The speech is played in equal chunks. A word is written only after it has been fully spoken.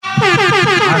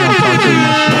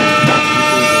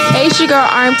girl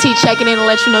RMT checking in to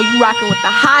let you know you rocking with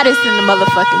the hottest in the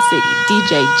motherfucking city,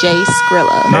 DJ J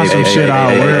Skrilla.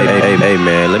 Hey,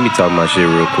 man, let me talk my shit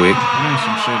real quick. Ain't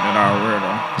some shit that I wear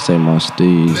though. This ain't my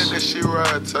steez.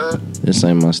 This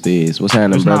ain't my steez. What's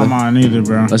happening, It's brother? not mine either,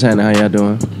 bro. What's happening? How y'all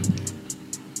doing?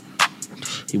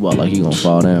 He walk like he gonna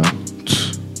fall down. What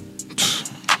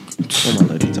my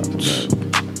lady talking about?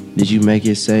 Did you make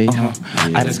it safe? Yeah.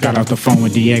 I just got off the phone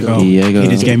with Diego. He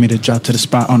just gave me the drop to the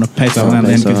spot on the peso. And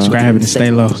then niggas grab it and stay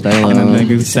low. And then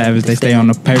niggas savage, they stay on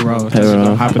the payroll.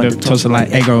 Hop it up, toast it like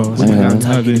egos.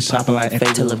 Chop it like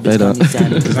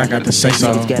cause I got the say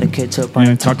so.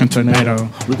 Man, talking tornado.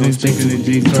 These thinking the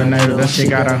G tornado. That shit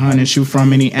got 100 shoot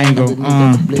from any angle.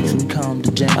 I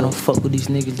don't fuck with these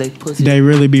niggas, they pussy. They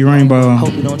really be rainbow.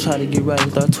 Hope you don't try to get right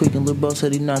and start tweaking. Lil' bro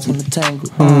said he knots on the tangle.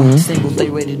 Single, stay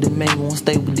ready to mingle. Won't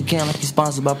stay with the can like he's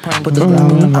sponsored by Prank. Put the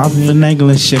I'm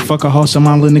finagling shit. Fuck a hoe, some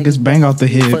my little niggas bang off the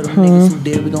for head. the niggas who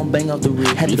dead, we gon' bang off the rig.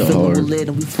 Had to fill with lead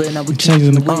and we fled, now we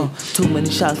changing the whip. Too many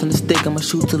shots in the stick, I'ma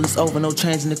shoot till it's over, no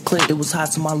trains in the clip. It was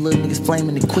hot, so my little niggas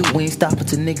flaming it quick. We ain't stopping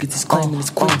till niggas is claiming it's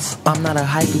quits. I'm not a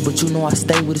hypey, but you know I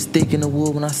stay with a stick in the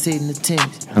wood when I sit in the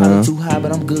tent. I'm too high,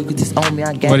 but I'm good, cause it's on me.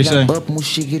 I got it up and when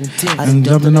shit get intense. I I'm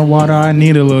jumping in the water, I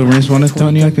need a little rinse. Wanna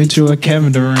Tony, I get you a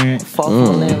Kevin Durant. Fuck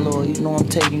on landlord, you know I'm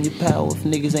taking your power if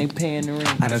niggas ain't paying the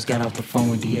rent. I just got off the phone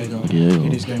with Diego. Yeah. He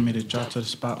just gave me the drop to the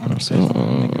spot on the set.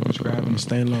 Nigga was grabbing to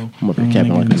stay low. I'm up here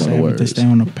capping like Nigga no say words. they stay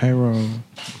on the payroll.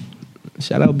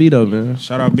 Shout out Beto, man.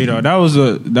 Shout out Beto.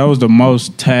 That was the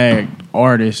most tagged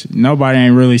artist. Nobody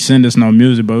ain't really send us no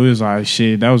music, but we was like,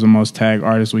 shit, that was the most tagged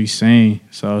artist we seen.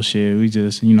 So shit, we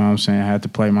just, you know what I'm saying, had to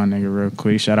play my nigga real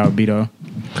quick. Shout out Beto.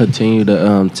 Continue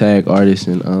to tag artists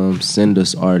and send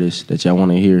us artists that y'all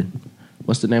want to hear.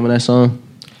 What's the name of that song?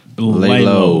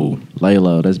 Laylo.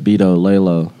 Laylo. That's Beto.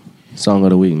 Laylo. Song of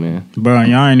the week, man. Bro,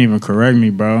 y'all ain't even correct me,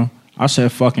 bro. I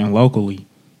said fucking locally.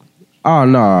 Oh,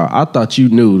 no. I thought you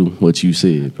knew what you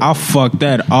said, bro. I fucked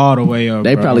that all the way up,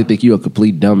 They bro. probably think you a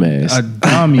complete dumbass. A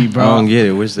dummy, bro. I don't get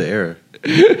it. Where's the error?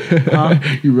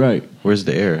 You right. Where's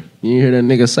the error? You hear that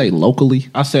nigga say locally?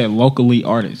 I said locally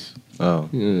artists. Oh.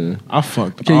 Yeah. I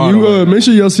fucked all Can the you way up. make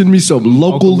sure y'all send me some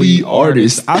locally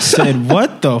artists? I said,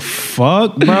 what the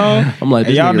fuck, bro? I'm like,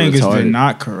 this y'all nigga niggas retarded. did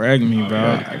not correct me,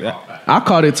 bro. I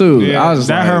caught it too. Yeah, I was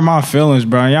that like, hurt my feelings,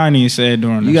 bro. Y'all didn't even say it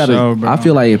during the you gotta. show, bro. I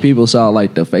feel like if people saw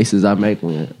like the faces I make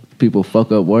when people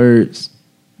fuck up words,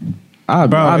 I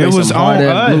Bro, it was on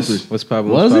us. What's poppin'?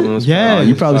 Was it? Yeah. Oh,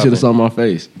 you probably should have saw my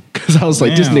face because I was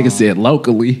like, this Damn. nigga said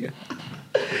locally.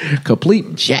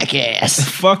 Complete jackass.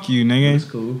 Fuck you, nigga.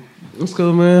 Cool. It's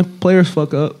cool, man. Players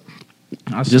fuck up.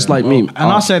 I Just said, like me. And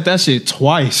I said that shit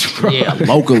twice, bro. Yeah,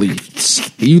 locally.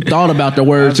 You thought about the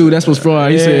word too. That's what's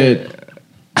fraud. He said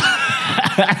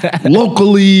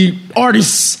locally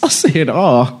artists. I said,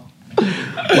 oh,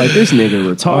 like this nigga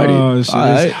retarded. Oh, shit, All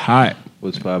it's right. hot.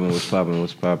 What's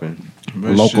poppin'?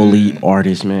 But Locally shit.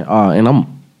 artists, man.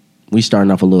 And we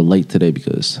starting off a little late today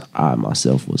because I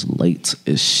myself was late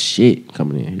as shit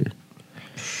coming in here.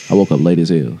 I woke up late as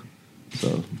hell.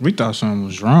 So We thought something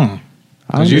was wrong.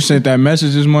 I Cause you understand. sent that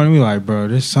message this morning. We like, bro,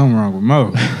 there's something wrong with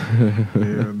Mo.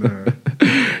 Yeah, bro.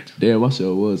 damn, my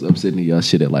show was upsetting y'all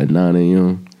shit at like 9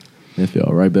 a.m. They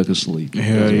fell right back asleep.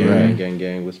 Hell yeah.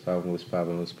 Gang. What's poppin'?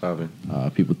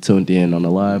 People tuned in on the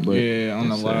live, but Yeah, on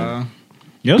the Yes, sir. live.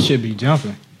 Your shit be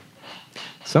jumping.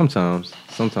 Sometimes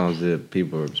the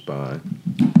people respond.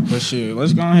 But shit,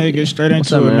 let's go ahead and get straight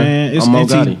What's into up, it, man? man. It's I'm Mo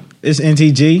Gotti. It's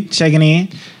NTG checking in.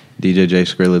 DJ J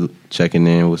Skrilla checking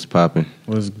in. What's poppin'?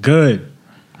 Was good.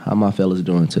 how my fellas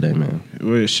doing today, man?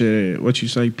 What shit? What you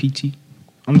say, PT?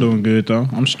 I'm doing good though.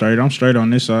 I'm straight on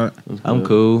this side. I'm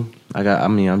cool.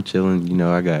 I'm chilling. You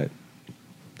know, I got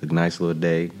the nice little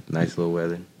day, nice little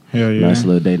weather. Hell yeah. Nice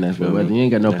little day, nice little Feel me? weather. You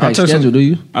ain't got no I packed took some- schedule, do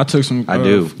you? I took some. I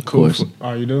do. Cool Of course.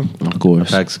 Oh, you do? Of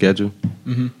course. Pack schedule.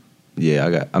 Mm-hmm. Yeah,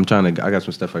 I got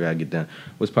some stuff I gotta get done.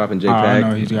 What's poppin', J Oh, I Pack?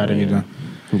 know he's got to get done.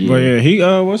 Yeah. But yeah, he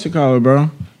what's it called,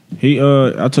 bro?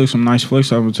 I took some nice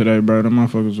flicks of him today, bro. Them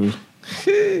motherfuckers was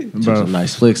Took bro. some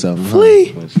nice flicks of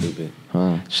them. Went stupid.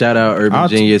 Huh? Shout out Urban I'll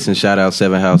Genius and shout out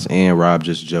Seven House and Rob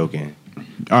just joking.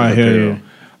 All right, hell yeah.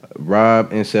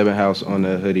 Rob and Seven House on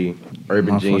the hoodie,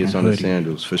 Urban My Genius fucking on the hoodie.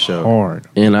 sandals for sure. Hard.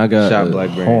 And I got Shout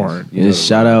Black Brands. hard. You know and the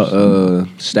shout vibes. out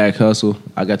Stack Hustle.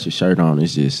 I got your shirt on.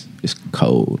 It's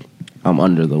cold. I'm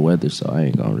under the weather, so I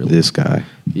ain't gonna really. This guy.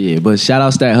 Yeah, but shout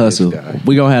out Stack Hustle. guy.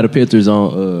 We gonna have the pictures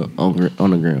on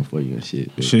the ground for you and shit.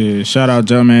 Shit. Shout out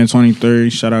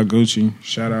Jumpman23. Shout out Gucci.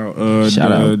 Shout out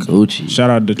Shout out Gucci. Shout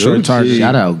out Detroit Gucci. Target.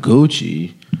 Shout out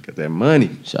Gucci. Got that money.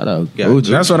 Shout out Yeah, Gucci.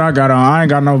 That's what I got on. I ain't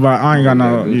got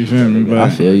no. You feel me? But I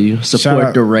feel you. Support Shout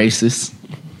out- the racists.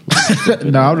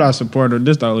 No, I'm not supporting.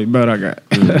 This the only bet I got.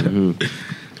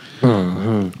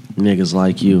 Niggas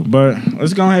like you. But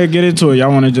let's go ahead and get into it.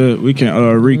 Y'all want to we can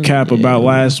recap about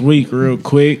last week real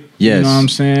quick. Yes. You know what I'm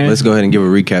saying? Let's go ahead and give a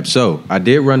recap. So I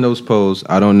did run those polls.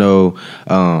 I don't know.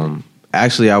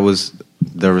 Actually,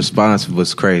 the response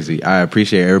was crazy. I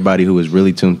appreciate everybody who was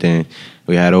really tuned in.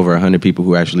 We had over 100 people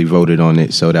who actually voted on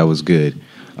it, so that was good.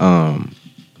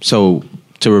 So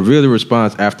to reveal the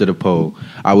response after the poll,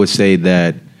 I would say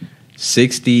that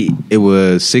it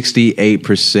was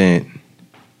 68%.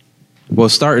 Well,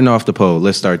 starting off the poll,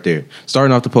 let's start there.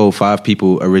 Starting off the poll, 5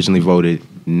 people originally voted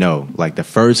no. Like the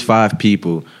first 5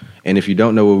 people, and if you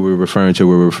don't know what we're referring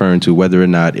to whether or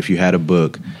not if you had a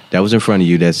book that was in front of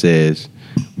you that says,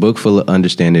 book full of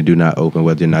understanding, do not open,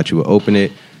 whether or not you will open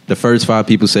it. The first 5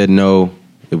 people said no.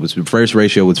 The first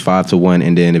ratio was 5-1,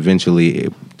 and then eventually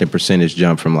the percentage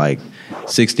jumped from like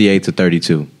 68 to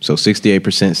 32. So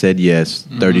 68% said yes,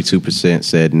 32%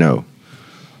 said no.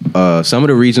 Some of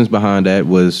the reasons behind that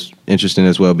was interesting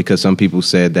as well, because some people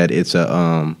said that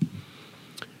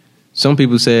some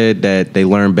people said that they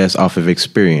learn best off of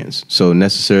experience. So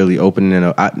necessarily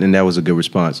and that was a good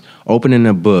response. Opening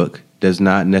a book does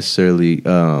not necessarily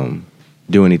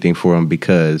do anything for them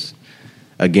because,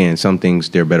 again, some things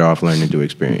they're better off learning through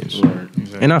experience. Right,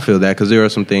 exactly. And I feel that because there are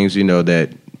some things, that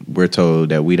we're told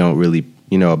that we don't really,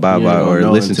 abide by or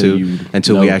listen to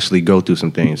until we actually go through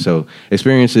some things. So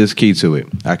experience is key to it.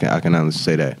 I can honestly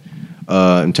say that.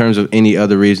 In terms of any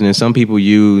other reasoning, some people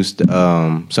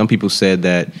said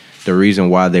that the reason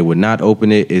why they would not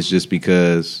open it is just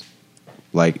because,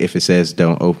 like, if it says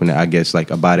don't open it, I guess, like,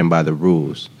 abiding by the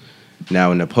rules.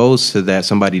 Now, in opposed to that,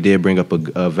 somebody did bring up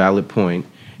a valid point,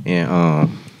 and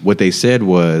what they said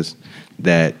was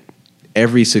that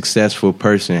every successful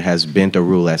person has bent a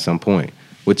rule at some point,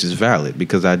 which is valid,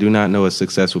 because I do not know a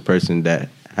successful person that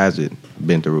hasn't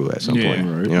bent a rule at some point.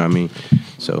 Right. You know what I mean?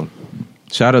 So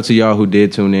shout out to y'all who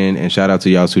did tune in, and shout out to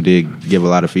y'all who did give a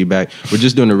lot of feedback. We're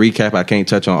just doing a recap. I can't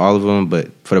touch on all of them, but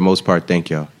for the most part,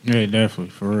 thank y'all. Yeah, definitely,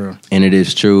 for real. And it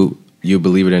is true, you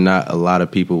believe it or not, a lot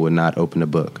of people would not open the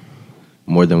book.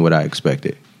 More than what I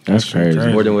expected. That's crazy.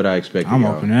 More than what I expected. I'm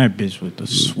opening that bitch with the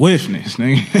swiftness,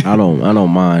 nigga. I don't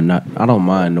mind. I don't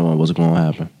mind knowing what's going to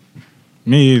happen.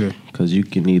 Me either. Because you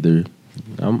can either.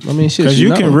 Shit. Because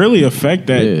you can really affect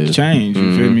that change.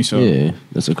 You feel me? So yeah,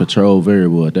 that's a control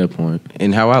variable at that point.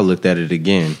 And how I looked at it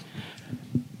again,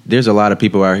 there's a lot of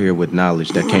people out here with knowledge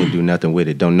that can't do nothing with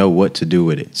it, don't know what to do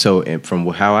with it. So, and from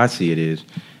how I see it is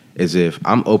if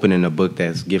I'm opening a book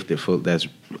that's that's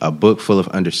a book full of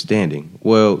understanding.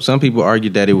 Well, some people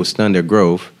argued that it would stun their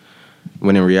growth,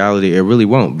 when in reality it really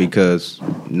won't, because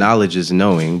knowledge is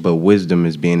knowing, but wisdom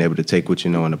is being able to take what you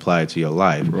know and apply it to your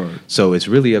life. Right. So it's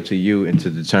really up to you and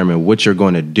to determine what you're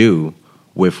going to do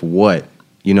with what,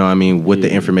 with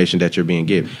the information that you're being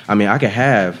given. I mean, I could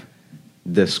have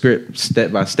the script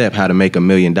step by step how to make $1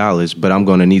 million, but I'm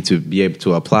going to need to be able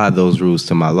to apply those rules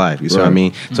to my life. You see what I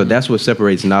mean? Mm-hmm. So that's what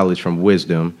separates knowledge from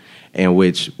wisdom, and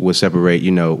which will separate,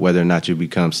 whether or not you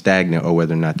become stagnant or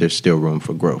whether or not there's still room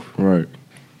for growth. Right.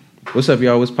 What's up,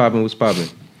 y'all? What's popping?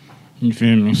 You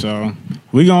feel me? So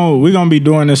we gonna be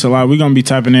doing this a lot. We're gonna be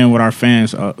tapping in with our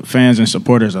fans and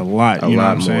supporters a lot. You know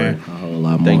what I'm saying? A whole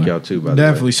lot more. Thank y'all too, by the way.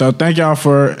 Definitely. So thank y'all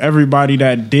for everybody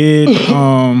that did,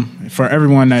 for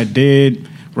everyone that did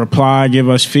reply, give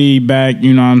us feedback.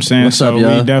 You know what I'm saying? What's up,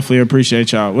 y'all? We definitely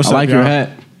appreciate y'all. What's I up, like y'all? your hat.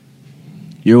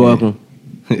 You're welcome.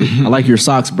 I like your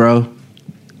socks, bro.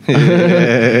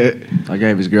 I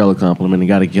gave his girl a compliment and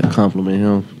got to compliment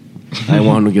him. I didn't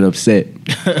want him to get upset.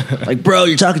 Like, bro,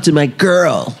 you're talking to my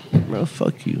girl. Bro,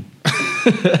 fuck you.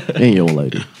 And your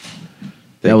lady.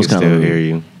 That was kind of hear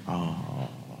you.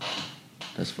 Oh,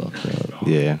 that's fucked up.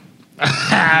 Yeah.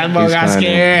 Mo got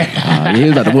scared. He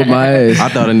was about to whoop my ass. I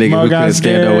thought a nigga who couldn't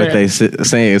stand up what they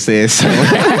saying said so.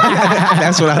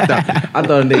 That's what I thought. I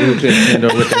thought a nigga who couldn't stand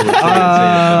up what they were saying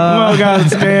said Mo got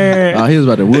scared. He was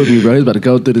about to whoop me, bro. He was about to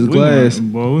go through this glass. He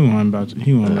wasn't about to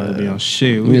be on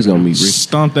shit. We was gonna be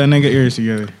stomp that nigga ears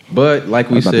together. But like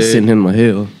we said, sitting in my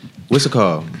hill. What's it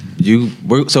called?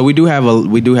 So we do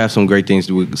have some great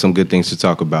things, some good things to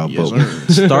talk about. Yes,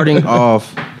 but starting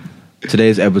off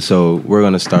today's episode, we're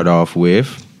going to start off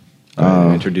with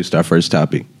introduce our first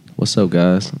topic. What's up,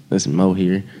 guys? This is Mo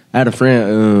here. I had a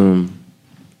friend.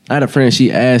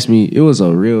 She asked me. It was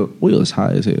we was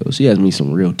high as hell. She asked me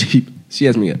some real deep. She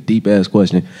asked me a deep ass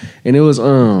question, and it was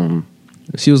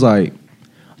She was like,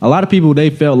 a lot of people, they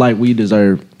felt like we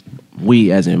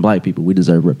as in black people, we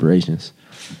deserve reparations.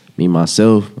 Me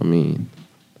myself,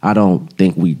 I don't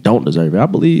think we don't deserve it. I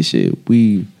believe shit.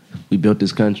 We built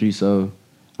this country, so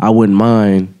I wouldn't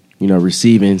mind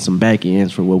receiving some back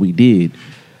ends for what we did.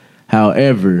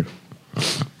 However,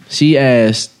 she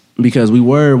asked, because we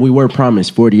were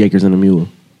promised 40 acres and a mule.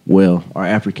 Well, our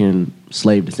African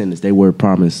slave descendants, they were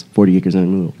promised 40 acres and a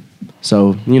mule.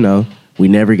 So, we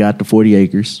never got the 40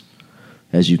 acres,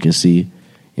 as you can see,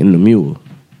 in the mule.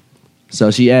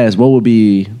 So she asked, what would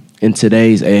be, in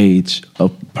today's age, a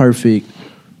perfect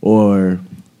or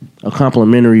a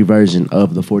complimentary version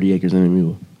of the 40 acres and a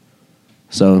mule?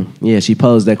 So, yeah, she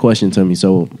posed that question to me.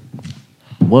 So,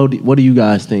 what do you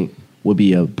guys think would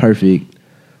be a perfect,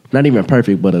 not even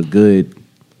perfect, but a good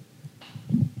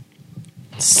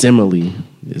simile?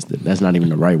 That's not even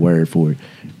the right word for it.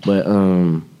 But,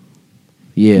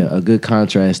 a good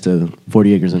contrast to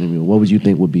 40 acres and a mule. What would you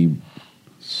think would be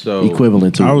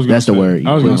equivalent to? That's the word.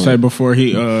 I was going to say before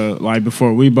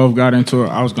before we both got into it,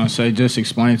 I was going to say just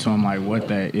explain to him like what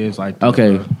that is.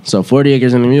 So 40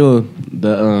 acres and a mule,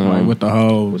 with the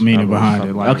whole meaning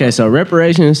behind it. So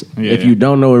reparations. Yeah. If you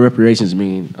don't know what reparations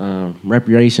mean,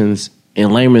 reparations in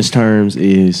layman's terms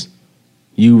is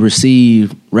you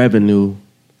receive revenue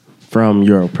from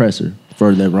your oppressor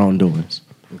for their wrongdoings.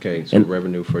 Okay, so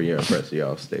revenue for your oppressor,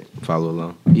 y'all follow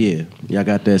along. Yeah, y'all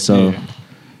got that. So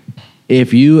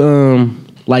if you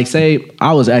say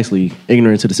I was actually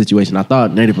ignorant to the situation. I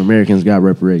thought Native Americans got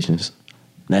reparations.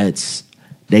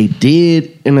 They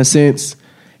did in a sense,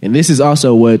 and this is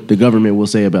also what the government will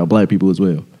say about black people as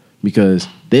well, because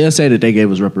they'll say that they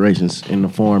gave us reparations in the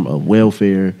form of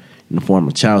welfare, in the form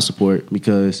of child support,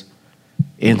 because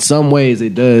in some ways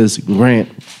it does grant,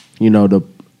 the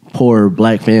poor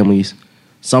black families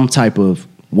some type of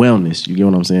wellness. You get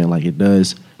what I'm saying? Like, it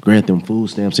does grant them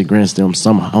food stamps. It grants them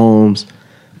some homes.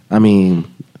 I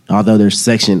mean, although there's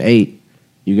Section 8,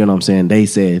 you get what I'm saying? They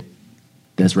said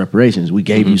that's reparations. We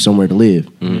gave you somewhere to live.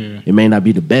 Mm-hmm. It may not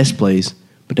be the best place,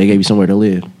 but they gave you somewhere to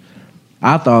live.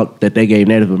 I thought that they gave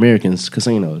Native Americans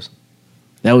casinos.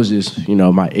 That was just,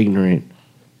 my ignorant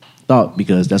thought,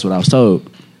 because that's what I was told.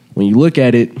 When you look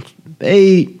at it,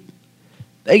 they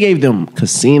gave them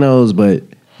casinos, but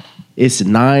it's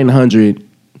 900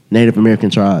 Native American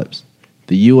tribes.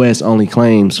 The U.S. only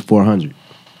claims 400.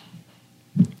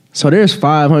 So there's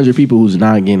 500 people who's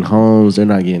not getting homes. They're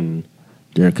not getting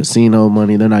their casino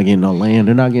money. They're not getting no land.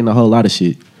 They're not getting a whole lot of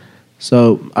shit.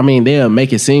 So, I mean, they'll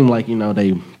make it seem like,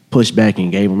 they pushed back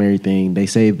and gave them everything. They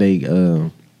say they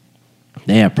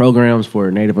have programs for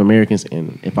Native Americans.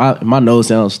 And if my nose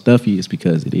sounds stuffy, it's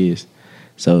because it is.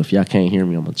 So if y'all can't hear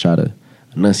me, I'm going to try to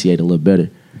enunciate a little better.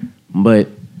 But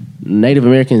Native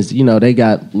Americans, they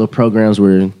got little programs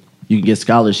where you can get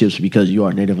scholarships because you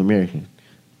are Native American.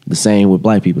 The same with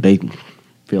black people. They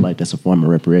feel like that's a form of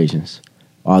reparations.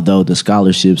 Although the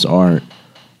scholarships aren't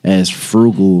as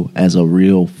frugal as a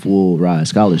real full ride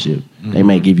scholarship. Mm-hmm. They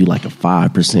may give you like a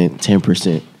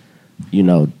 5%,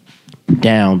 10%,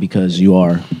 down because you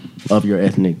are of your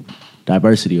ethnic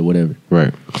diversity or whatever.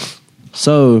 Right.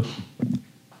 So,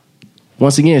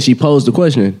 once again, she posed the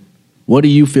question, what do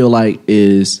you feel like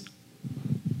is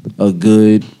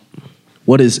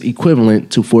what is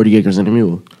equivalent to 40 acres and a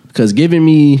mule? Because giving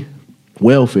me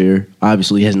welfare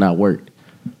obviously has not worked.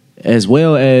 As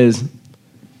well as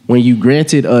when you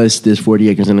granted us this 40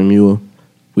 acres and a mule,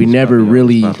 we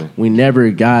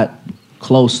never got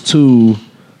close to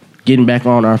getting back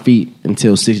on our feet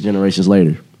until 6 generations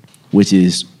later, which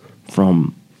is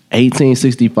from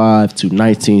 1865 to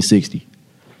 1960.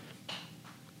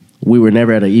 We were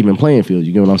never at an even playing field,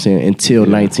 you get what I'm saying, until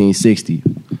 1960.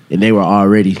 And they were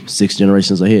already 6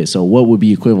 generations ahead. So what would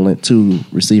be equivalent to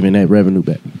receiving that revenue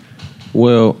back?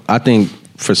 Well, I think,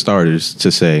 for starters,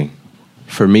 to say,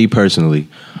 for me personally,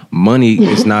 money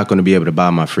is not going to be able to buy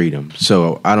my freedom.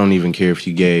 So I don't even care if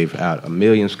you gave out 1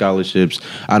 million scholarships.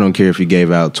 I don't care if you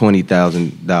gave out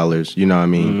 $20,000. You know what I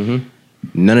mean?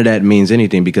 Mm-hmm. None of that means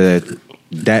anything, because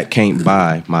that can't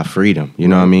buy my freedom. You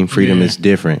know what I mean? Freedom is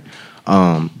different.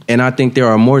 And I think there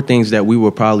are more things that we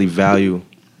will probably value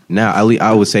now.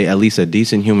 I would say at least a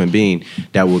decent human being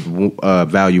that would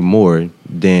value more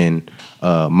than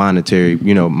monetary,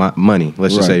 money.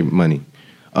 Let's just say money.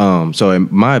 So in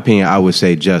my opinion, I would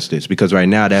say justice, because right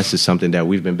now that's just something that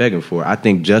we've been begging for. I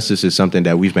think justice is something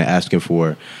that we've been asking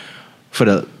for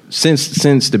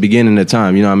since the beginning of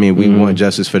time. You know what I mean? We want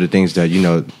justice for the things that,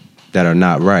 that are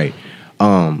not right.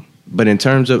 But in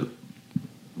terms of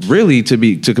really, to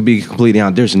be completely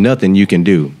honest, there's nothing you can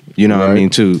do. You know what I mean?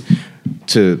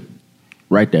 To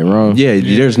right that wrong. Yeah,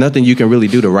 there's nothing you can really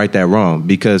do to right that wrong,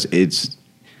 because it's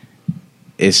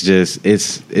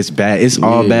bad. It's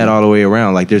all bad all the way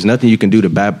around. Like, there's nothing you can do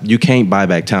you can't buy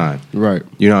back time. Right.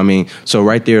 You know what I mean? So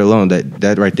right there alone,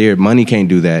 that right there, money can't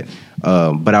do that.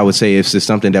 But I would say if it's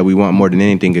something that we want more than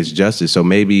anything is justice. So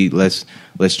maybe let's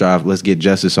get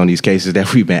justice on these cases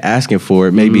that we've been asking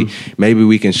for. Maybe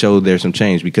we can show there's some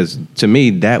change, because to me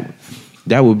that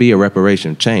would be a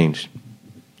reparation. Change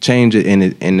in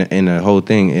the whole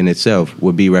thing in itself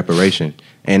would be reparation,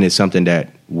 and it's something that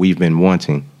we've been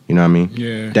wanting. You know what I mean?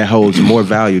 Yeah. That holds more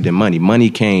value than money. Money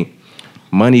can't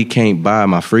buy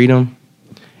my freedom,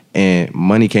 and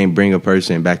money can't bring a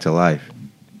person back to life.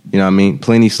 You know what I mean?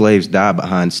 Plenty slaves die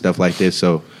behind stuff like this.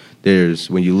 So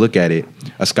when you look at it,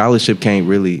 a scholarship can't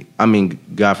really, I mean,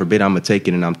 God forbid I'm going to take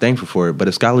it and I'm thankful for it, but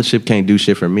a scholarship can't do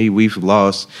shit for me.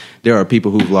 There are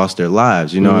people who've lost their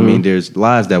lives. You know what I mean? There's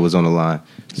lives that was on the line.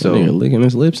 So licking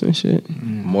his lips and shit.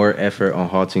 More effort on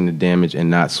halting the damage and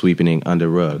not sweeping it under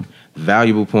rug.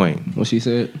 Valuable point. What she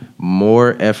said?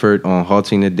 More effort on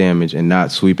halting the damage and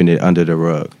not sweeping it under the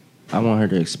rug. I want her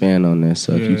to expand on that.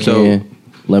 So if you can,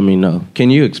 let me know. Can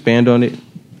you expand on it?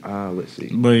 Let's see.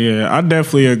 But yeah, I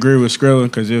definitely agree with Skrilla,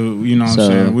 because you know what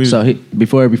I'm saying.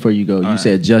 Before you go, you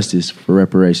said justice for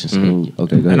reparations. Okay, go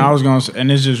ahead. And I was going to,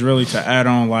 and it's just really to add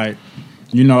on, like,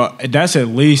 you know, that's at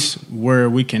least where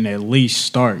we can at least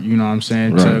start, you know what I'm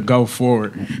saying, to go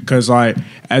forward. Because, like,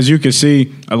 as you can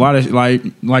see, a lot of,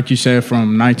 like you said,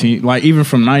 even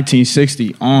from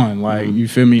 1960 on, like, you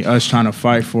feel me, us trying to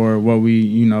fight for what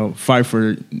fight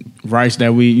for rights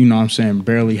that we, you know what I'm saying,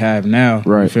 barely have now.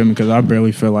 Right. You feel me? Because I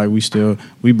barely feel like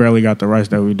we barely got the rights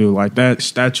that we do. Like, that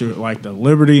statue, like, the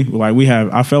liberty, like,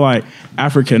 I feel like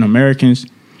African Americans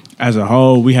as a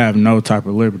whole, we have no type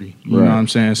of liberty. You know what I'm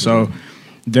saying? So,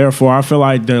 therefore, I feel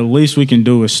like the least we can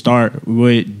do is start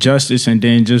with justice and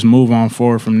then just move on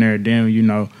forward from there. Then, you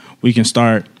know, we can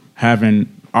start having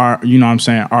our, you know what I'm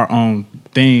saying, our own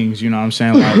things, you know what I'm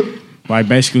saying, like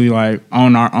basically like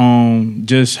on our own,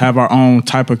 just have our own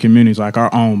type of communities, like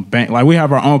our own bank. Like we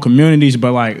have our own communities,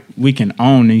 but like we can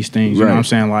own these things, you know what I'm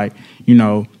saying, like, you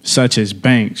know, such as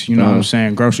banks, you know what I'm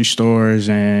saying, grocery stores,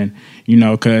 and, you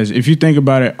know, because if you think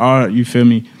about it, you feel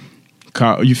me,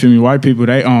 white people,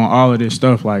 they own all of this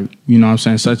stuff, like, you know what I'm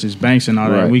saying, such as banks and all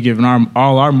that. We giving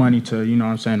all our money to, you know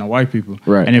what I'm saying, the white people.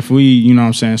 Right. And if we, you know what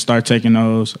I'm saying, start taking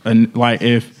those, like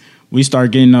if we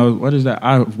start getting those, what is that?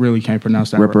 I really can't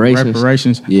pronounce that.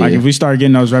 Reparations. Yeah. Like if we start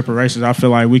getting those reparations, I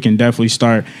feel like we can definitely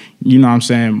start, you know what I'm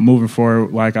saying, moving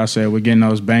forward, like I said, we're getting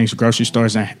those banks, grocery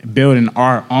stores, and building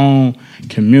our own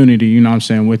community, you know what I'm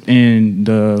saying, within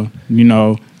the, you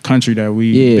know, country that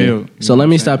we built. So let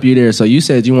me stop you there. So you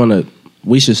said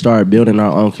we should start building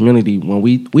our own community. When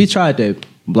we tried that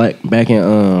back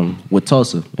in with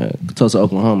Tulsa,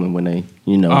 Oklahoma, when they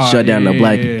shut down the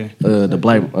black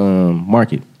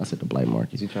market. I said the black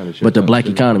market, but the black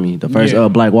economy, the first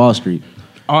Black Wall Street.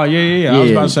 Oh yeah. I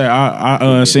was about to say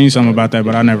I seen something about that,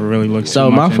 but I never really looked. So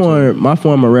my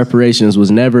form of reparations was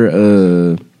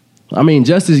never. I mean,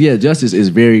 justice is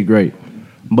very great,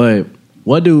 but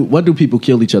what do people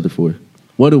kill each other for?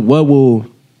 What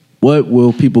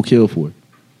will people kill for?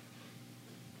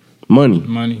 Money.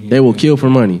 Yeah. They will kill for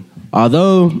money.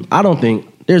 Although I don't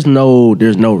think there's no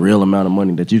real amount of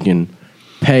money that you can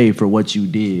pay for what you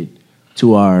did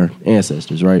to our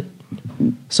ancestors, right?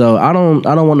 So I don't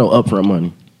want no upfront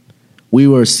money. We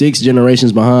were 6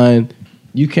 generations behind.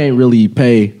 You can't really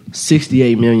pay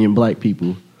 68 million black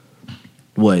people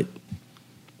what?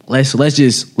 Let's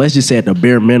just say at the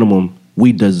bare minimum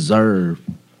we deserve.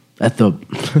 At the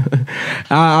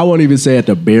I won't even say at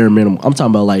the bare minimum. I'm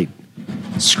talking about like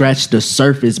scratch the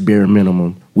surface bare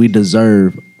minimum. We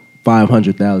deserve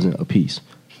 $500,000 a piece.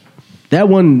 That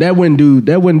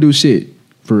wouldn't do shit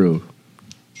for real.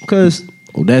 Because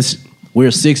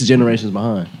we're 6 generations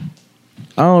behind.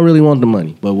 I don't really want the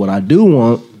money, but what I do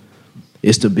want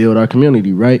is to build our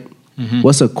community, right? Mm-hmm.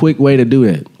 What's a quick way to do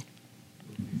that?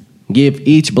 Give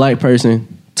each black person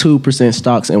 2%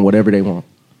 stocks in whatever they want.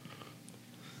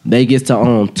 They get to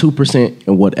own 2%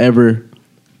 in whatever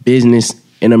business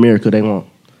in America they want.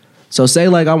 So say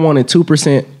like I wanted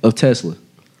 2% of Tesla.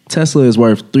 Tesla is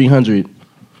worth 300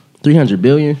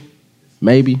 billion,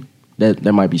 maybe.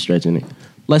 That might be stretching it.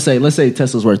 Let's say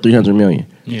Tesla's worth 300 million.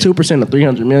 Yeah. 2% of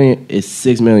 300 million is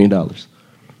 $6 million.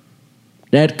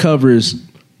 That covers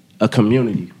a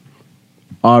community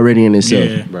already in itself.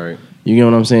 Yeah. Right. You get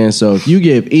what I'm saying? So if you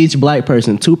give each black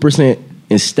person 2%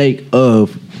 in stake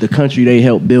of the country they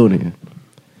helped build in,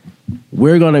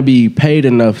 we're going to be paid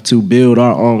enough to build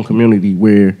our own community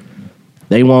where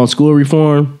they want school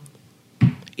reform.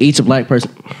 Each black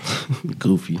person,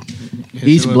 goofy.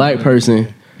 Each black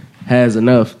person has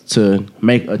enough to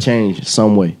make a change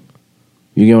some way.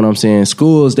 You get what I'm saying?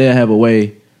 Schools, they'll have a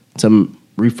way to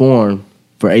reform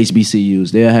for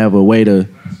HBCUs. They'll have a way to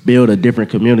build a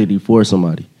different community for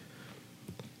somebody.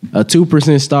 A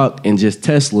 2% stock in just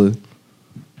Tesla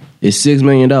is $6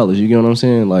 million. You get what I'm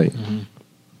saying? Like,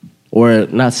 or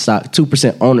not stock,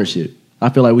 2% ownership. I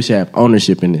feel like we should have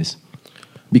ownership in this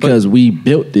because we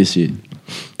built this shit.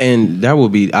 And that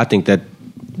would be, I think that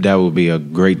would be a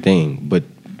great thing. But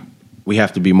we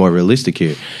have to be more realistic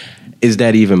here. Is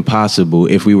that even possible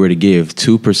if we were to give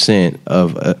 2%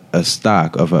 of a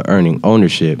stock of an earning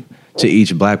ownership to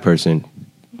each black person?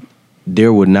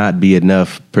 There would not be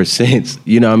enough percents.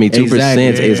 You know what I mean? 2%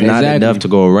 is not enough to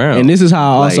go around. And this is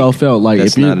how I also felt. Like,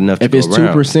 if it's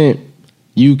 2%,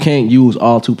 you can't use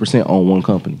all 2% on one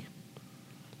company.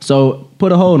 So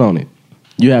put a hold on it.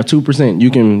 You have 2%.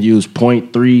 You can use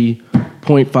 0.3,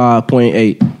 0.5,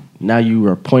 0.8. Now you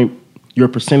are you're a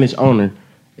percentage owner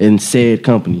in said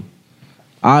company.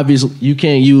 Obviously, you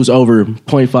can't use over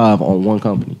 0.5 on one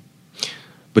company.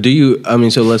 But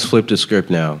so let's flip the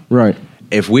script now. Right.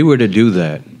 If we were to do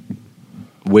that,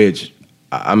 which,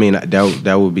 I mean,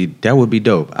 that would be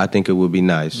dope. I think it would be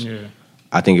nice. Yeah.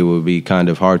 I think it would be kind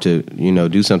of hard to,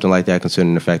 do something like that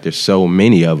considering the fact there's so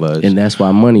many of us. And that's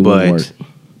why money won't work.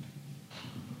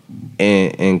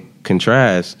 And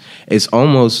contrast, it's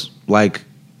almost like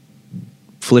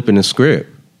flipping the script.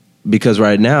 Because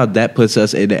right now that puts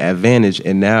us at an advantage,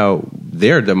 and now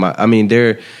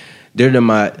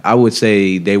I would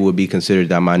say they would be considered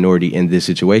the minority in this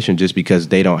situation just because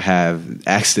they don't have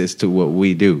access to what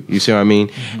we do. You see what I mean?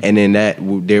 Mm-hmm. And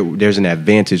then there's an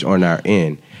advantage on our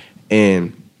end.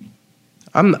 And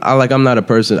I'm not a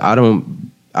person.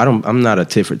 I'm not a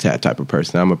tit for tat type of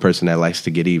person. I'm a person that likes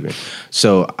to get even.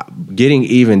 So getting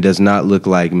even does not look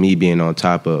like me being on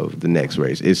top of the next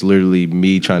race. It's literally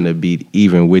me trying to be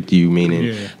even with you,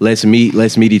 meaning let's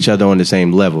meet each other on the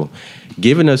same level.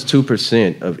 Giving us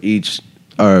 2% of each,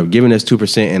 or giving us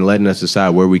 2% and letting us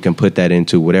decide where we can put that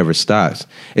into whatever stocks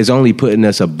is only putting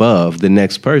us above the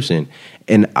next person.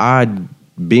 And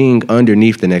being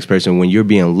underneath the next person when you're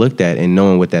being looked at and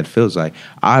knowing what that feels like.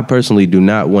 I personally do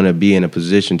not want to be in a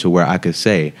position to where I could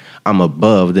say I'm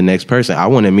above the next person. I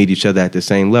want to meet each other at the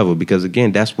same level because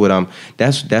again, that's what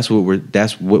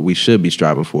we should be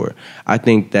striving for. I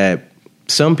think that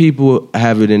some people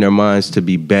have it in their minds to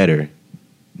be better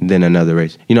than another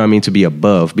race. You know what I mean? To be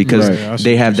above because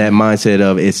they have that mindset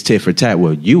of it's tit for tat.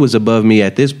 Well, you was above me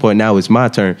at this point. Now it's my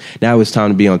turn. Now it's time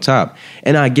to be on top.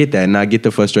 And I get that, and I get the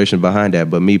frustration behind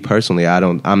that. But me personally,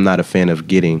 I'm not a fan of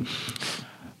getting.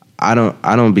 I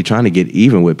don't be trying to get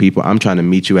even with people. I'm trying to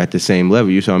meet you at the same level.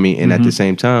 You know what I mean? And at the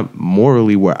same time,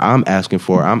 morally, where I'm asking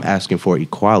for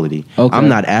equality. Okay. I'm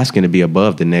not asking to be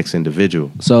above the next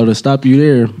individual. So to stop you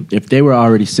there, if they were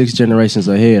already 6 generations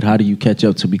ahead, how do you catch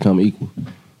up to become equal?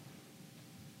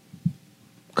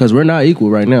 Because we're not equal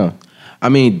right now. I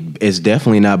mean, it's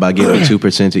definitely not by giving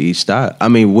 2% to each stock. I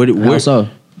mean, how so?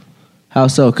 How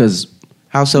so? Because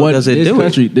how so does it do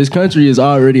it? This country is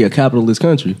already a capitalist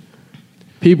country.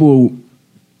 People,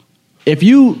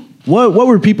 what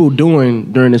were people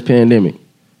doing during this pandemic?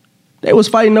 They was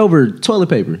fighting over toilet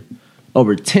paper,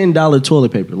 over $10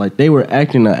 toilet paper. Like they were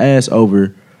acting an ass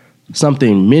over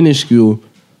something minuscule,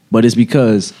 but it's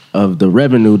because of the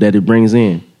revenue that it brings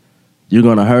in. You're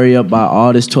going to hurry up, buy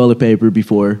all this toilet paper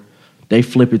before they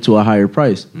flip it to a higher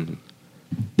price. Mm-hmm.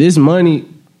 This money,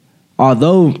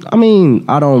 although, I mean,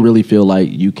 I don't really feel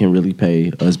like you can really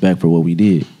pay us back for what we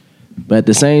did. But at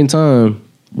the same time,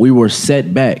 we were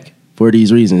set back for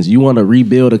these reasons. You want to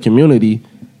rebuild a community,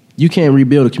 you can't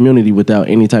rebuild a community without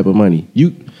any type of money.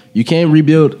 You can't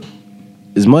rebuild,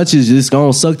 as much as it's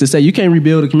going to suck to say, you can't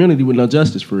rebuild a community with no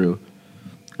justice for real.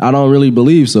 I don't really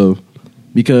believe so.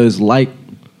 Because like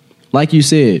you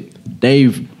said, they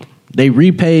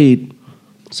repaid,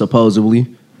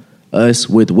 supposedly, us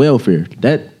with welfare.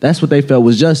 That's what they felt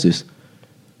was justice.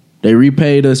 They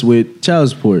repaid us with child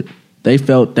support. They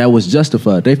felt that was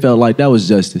justified. They felt like that was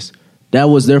justice. That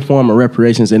was their form of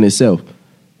reparations in itself.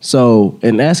 So,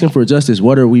 in asking for justice,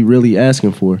 what are we really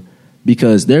asking for?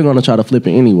 Because they're going to try to flip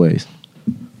it anyways.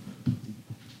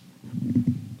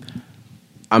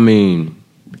 I mean,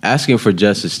 asking for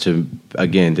justice to,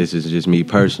 again, this is just me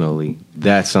personally,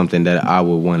 that's something that I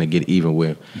would want to get even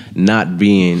with. Not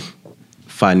being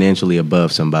financially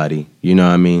above somebody, you know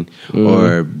what I mean? Mm-hmm.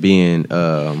 Or being,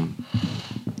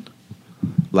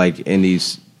 like in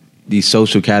these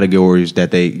social categories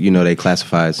that they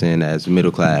classify us in as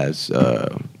middle class,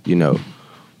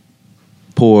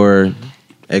 poor,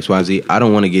 X, Y, Z. I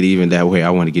don't want to get even that way. I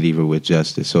want to get even with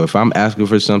justice. So if I'm asking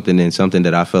for something and something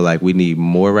that I feel like we need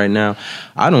more right now,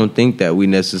 I don't think that we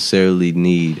necessarily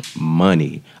need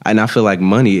money. And I feel like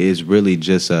money is really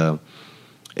just one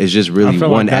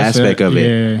aspect of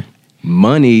it.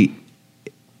 Money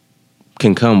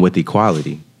can come with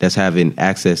equality. that's having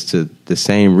access to the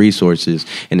same resources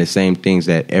and the same things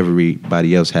that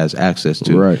everybody else has access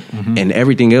to. Right. And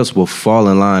everything else will fall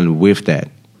in line with that.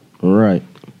 Right.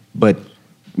 But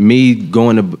me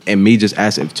going to, and me just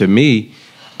asking, to me,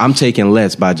 I'm taking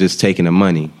less by just taking the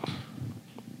money.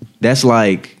 That's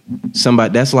like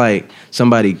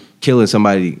somebody killing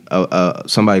somebody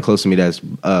close to me that's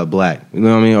black, you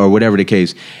know what I mean, or whatever the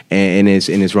case, and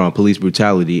it's wrong, police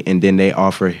brutality, and then they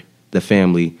offer the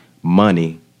family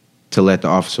money to let the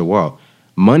officer walk.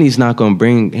 Money's not going to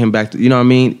bring him back to, you know what I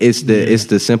mean? It's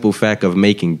the simple fact of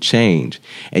making change,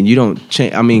 and you don't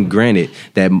change. I mean, granted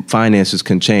that finances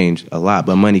can change a lot,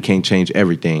 but money can't change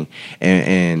everything,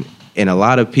 and a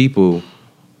lot of people,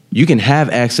 you can have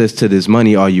access to this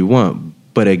money all you want.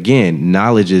 But again,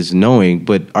 knowledge is knowing.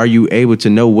 But are you able to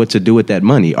know what to do with that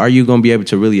money? Are you going to be able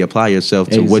to really apply yourself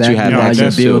to what you have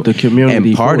access to? Build the community.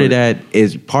 And part of that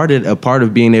is part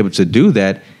of being able to do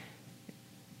that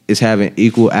is having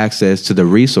equal access to the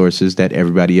resources that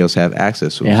everybody else have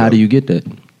access to. And how do you get that?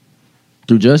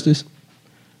 Through justice?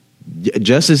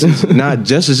 Justice is not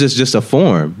justice is just a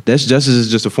form. Justice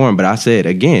is just a form. But I said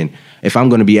again, if I'm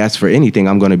going to be asked for anything,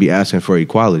 I'm going to be asking for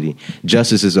equality.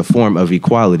 Justice is a form of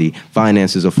equality.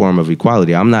 Finance is a form of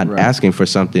equality. I'm not asking for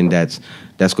something that's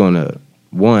going to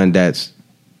that's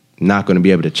not going to be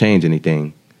able to change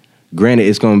anything. Granted,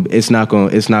 it's not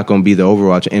going to be the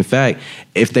overall. In fact,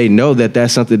 if they know that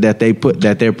that's something that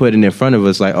they're putting in front of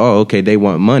us, like, oh, okay, they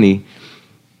want money,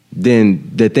 then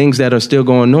the things that are still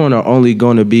going on are only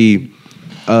going to be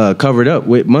covered up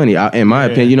with money. In my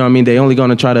opinion, you know what I mean? They only going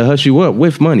to try to hush you up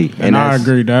with money. And I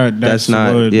agree that's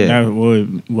not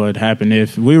that would happen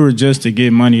if we were just to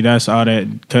get money. That's all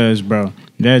that, because bro,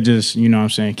 that just, you know what I'm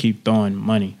saying, keep throwing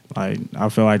money. Like, I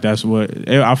feel like I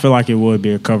feel like it would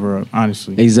be a cover up,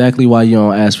 honestly. Exactly why you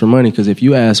don't ask for money, because if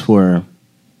you ask for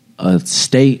a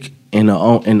stake in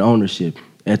ownership,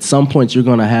 at some point you're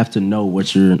going to have to know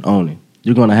what you're owning.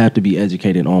 You're going to have to be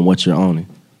educated on what you're owning.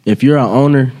 If you're an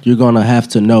owner, you're going to have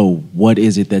to know what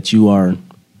is it that you are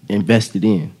invested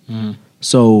in. Mm-hmm.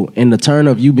 So in the turn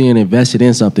of you being invested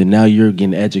in something, now you're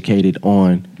getting educated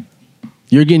on,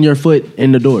 you're getting your foot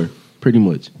in the door, pretty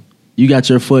much. You got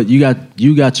your foot, you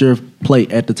got your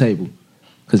plate at the table.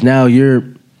 Because now you're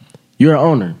an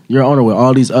owner. You're an owner with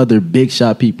all these other big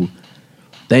shot people.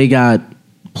 They got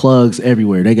plugs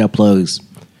everywhere. They got plugs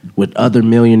with other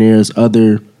millionaires,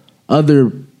 other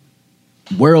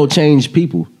world change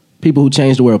people who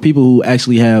change the world, people who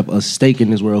actually have a stake in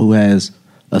this world, who has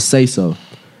a say-so,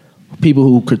 people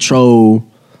who control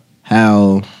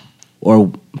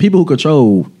people who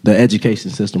control the education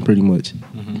system, pretty much.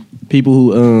 Mm-hmm. People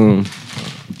who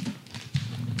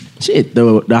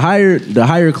the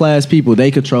higher class people,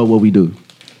 they control what we do.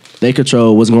 They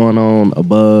control what's going on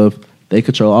above. They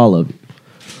control all of it.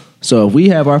 So if we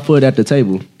have our foot at the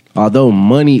table, although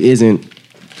money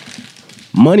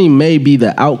may be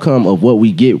the outcome of what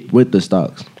we get with the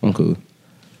stocks. I'm cool.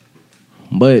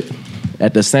 But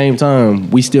at the same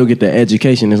time, we still get the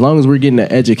education. As long as we're getting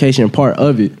the education part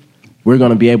of it, we're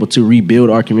going to be able to rebuild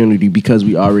our community because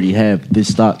we already have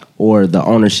this stock or the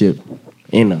ownership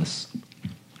in us.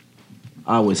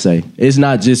 I would say. It's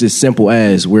not just as simple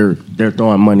as they're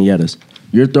throwing money at us.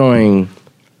 You're throwing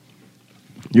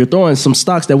some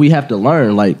stocks that we have to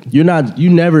learn. Like,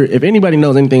 if anybody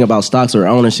knows anything about stocks or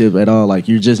ownership at all, like,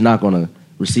 you're just not going to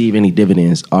receive any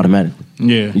dividends automatically.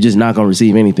 Yeah. You're just not going to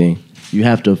receive anything. You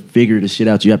have to figure this shit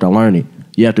out. You have to learn it.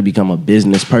 You have to become a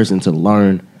business person to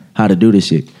learn how to do this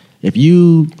shit. If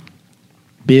you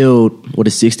build,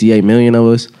 68 million of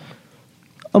us,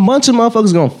 a bunch of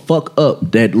motherfuckers going to fuck up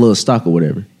that little stock or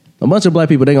whatever. A bunch of black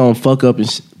people, they going to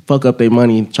fuck up their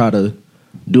money and try to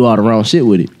do all the wrong shit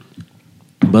with it.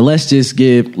 But let's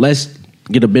get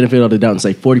a benefit of the doubt and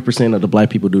say 40% of the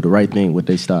black people do the right thing with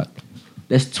their stock.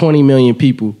 That's 20 million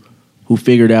people who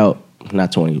figured out,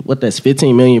 not 20, that's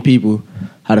 15 million people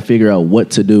how to figure out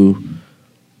what to do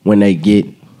when they get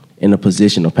in a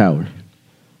position of power.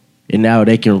 And now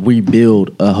they can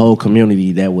rebuild a whole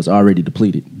community that was already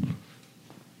depleted.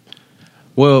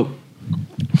 Well,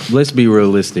 let's be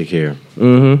realistic here.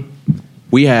 Mm-hmm.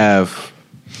 We have,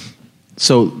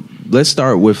 so let's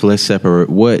separate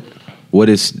what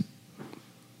is,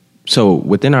 so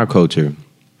within our culture,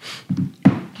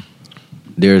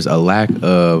 there's a lack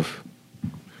of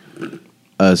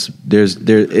us,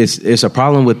 it's a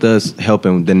problem with us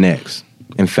helping the next.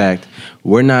 In fact,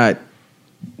 we're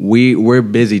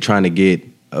busy trying to get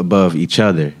above each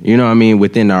other. You know what I mean?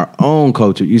 Within our own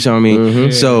culture. You see what I mean?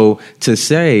 Mm-hmm. So to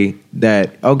say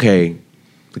that, okay,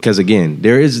 Because again,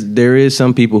 there is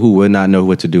some people who will not know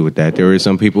what to do with that. There is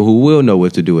some people who will know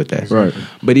what to do with that. Right.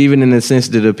 But even in the sense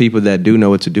that the people that do know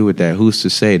what to do with that, who's to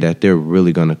say that they're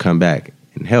really going to come back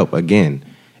and help? Again,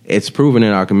 it's proven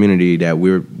in our community that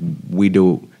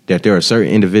that there are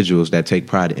certain individuals that take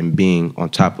pride in being on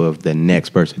top of the next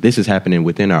person. This is happening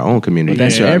within our own community.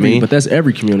 But that's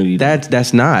every community.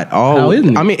 That's not all. How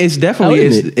isn't it? I mean, it's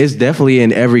definitely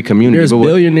in every community. There's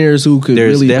billionaires who could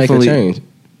really make a change.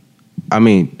 I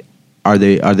mean, are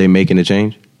they making a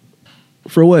change?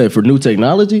 For what? For new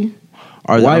technology?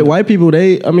 White people,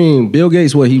 Bill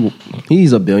Gates,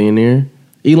 he's a billionaire.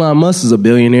 Elon Musk is a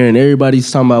billionaire, and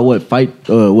everybody's talking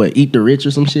about eat the rich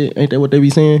or some shit. Ain't that what they be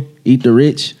saying? Eat the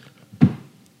rich.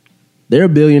 They're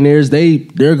billionaires.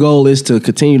 Their goal is to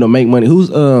continue to make money.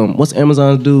 What's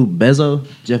Amazon's dude?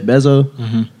 Jeff Bezos?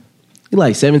 Mm-hmm. He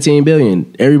like 17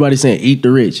 billion. Everybody's saying eat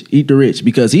the rich,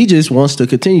 because he just wants to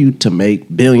continue to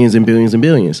make billions and billions and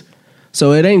billions.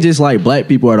 So it ain't just like black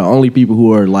people are the only people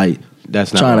who are like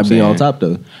that's not trying to be on top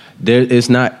though. It's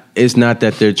not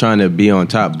that they're trying to be on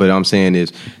top, but I'm saying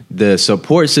is the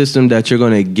support system that you're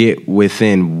going to get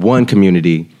within one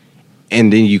community,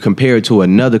 and then you compare it to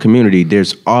another community,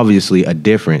 there's obviously a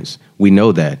difference. We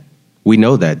know that.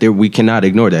 We cannot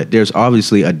ignore that. There's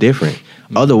obviously a difference.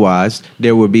 Otherwise,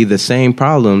 there would be the same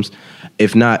problems,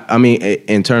 if not,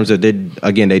 in terms of, they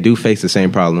do face the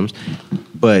same problems,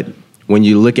 but when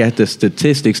you look at the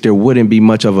statistics, there wouldn't be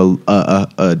much of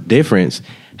a difference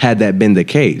had that been the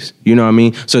case. You know what I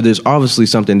mean? So there's obviously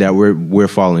something that we're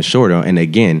falling short on. And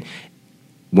again,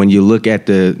 when you look at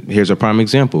here's a prime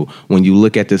example. When you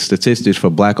look at the statistics for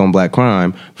black on black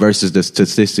crime versus the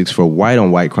statistics for white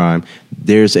on white crime,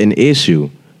 there's an issue.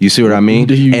 You see what I mean?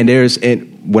 And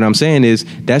what I'm saying is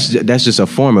that's just a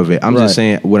form of it. I'm just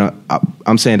saying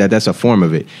I'm saying that's a form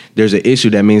of it. There's an issue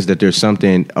that means that there's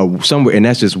something somewhere, and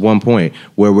that's just one point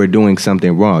where we're doing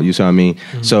something wrong. You see what I mean?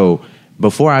 Mm-hmm. So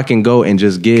before I can go and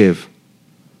just give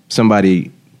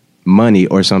somebody money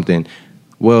or something,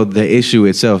 well, the issue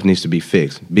itself needs to be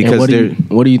fixed. Because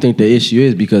what do you think the issue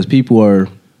is? Because people are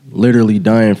literally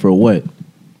dying for what?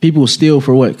 People steal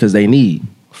for what? Because they need.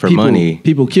 Money.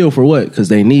 People kill for what? Because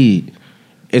they need.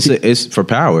 It's for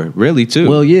power, really, too.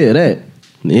 Well, yeah, that.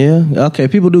 Yeah, okay,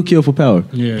 people do kill for power.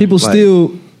 Yeah. People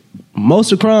steal.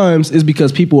 Most of crimes is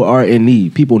because people are in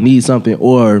need. People need something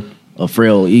or a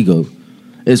frail ego.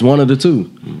 It's one of the two.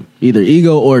 Either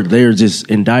ego or they're just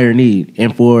in dire need.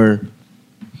 And for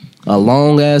a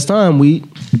long-ass time, we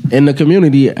in the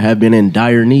community have been in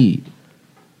dire need.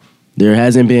 There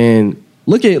hasn't been...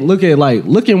 Looking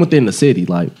within the city,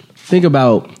 like, think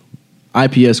about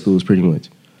IPS schools pretty much.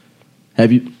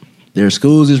 Their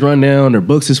schools is run down, their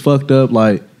books is fucked up,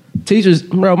 like, teachers,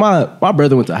 bro, my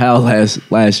brother went to Howell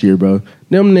last year, bro.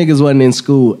 Them niggas wasn't in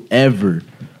school ever.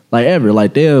 Like, ever.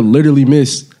 Like, they'll literally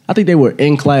miss... I think they were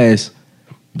in class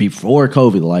before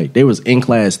COVID. Like, they was in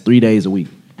class 3 days a week.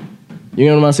 You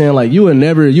know what I'm saying? Like, you would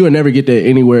never get that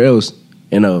anywhere else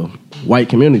in a white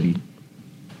community.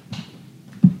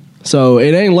 So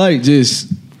it ain't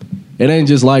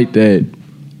just like that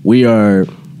we have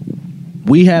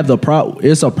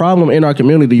it's a problem in our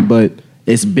community, but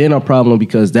it's been a problem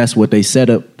because that's what they set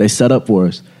up for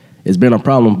us. It's been a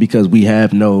problem because we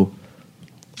have no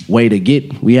way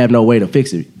to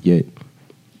fix it yet,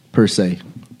 per se.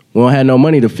 We don't have no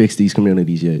money to fix these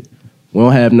communities yet. We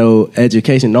don't have no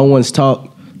education. No one's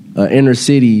taught inner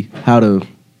city how to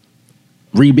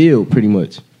rebuild, pretty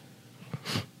much.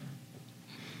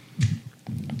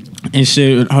 And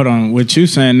shit, hold on. With you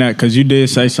saying that, because you did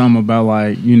say something about,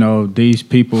 like, you know, these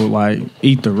people, like,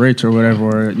 eat the rich or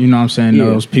whatever, or, you know what I'm saying, yeah.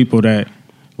 Those people that,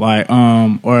 like,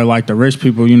 or, like, the rich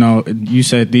people, you know, you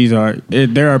said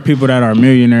there are people that are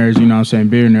millionaires, you know what I'm saying,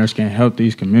 billionaires can help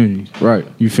these communities. Right.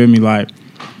 You feel me? Like,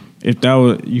 if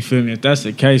that's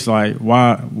the case, like,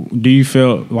 why do you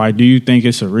think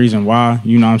it's a reason why,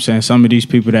 you know what I'm saying, some of these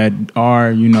people that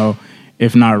are, you know,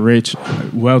 if not rich,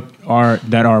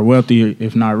 that are wealthy,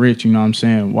 if not rich, you know what I'm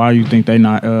saying? Why do you think they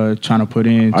not trying to put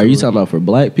in? Are you talking about for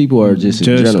black people or just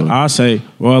in general? I'll say,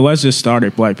 well, let's just start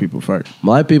at black people first.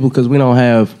 Black people, because we don't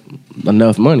have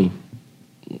enough money.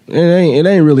 It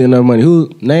ain't really enough money.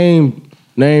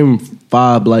 Name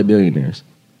 5 black billionaires.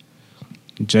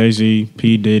 Jay-Z,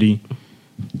 P. Diddy,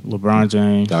 LeBron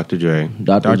James, Dr. Dre.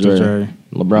 Dr. Dre.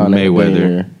 LeBron ain't a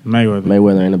billionaire.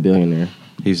 Mayweather ain't a billionaire.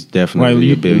 He's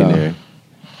definitely a billionaire. No.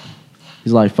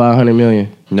 He's like $500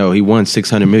 million. No, he won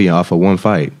 $600 million off of one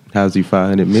fight. How's he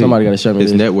 $500 million? Somebody got to show me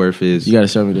His this. net worth is... You got to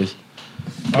show me this.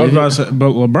 I was about to say, but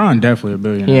LeBron definitely a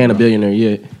billionaire. He ain't a billionaire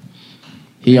yet.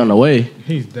 He on the way.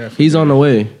 He's on the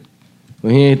way.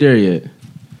 But he ain't there yet.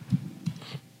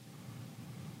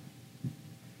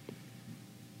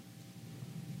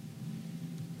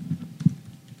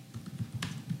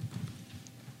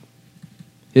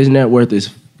 His net worth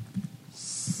is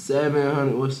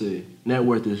 700. What's it? Net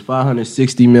worth is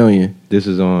 $560 million. This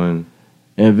is on.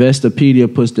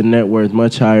 Investopedia puts the net worth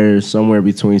much higher, somewhere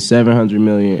between $700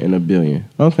 million and $1 billion.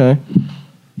 Okay.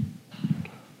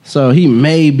 So he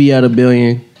may be at $1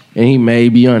 billion, and he may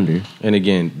be under. And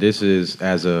again, this is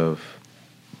as of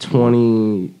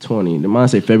 2020. The mine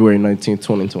say February 19th,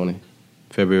 2020.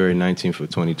 February 19th of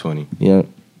 2020. Yeah.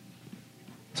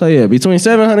 So yeah, between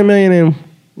 $700 million and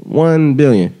 $1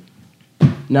 billion.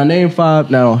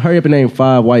 Now hurry up and name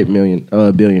 5 white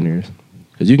billionaires.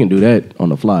 Because you can do that on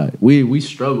the fly. We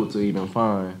struggle to even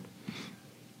find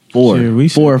four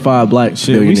or five black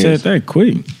billionaires. We said that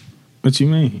quick. What you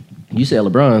mean? You said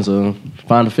LeBron, so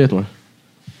find the 5th one.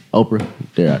 Oprah.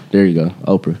 There you go.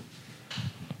 Oprah.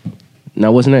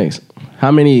 Now what's next?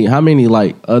 How many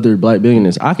like other black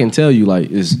billionaires? I can tell you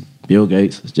like it's Bill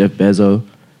Gates, it's Jeff Bezos,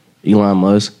 Elon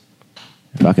Musk.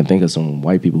 If I can think of some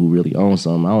white people who really own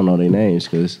something, I don't know their names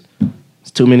because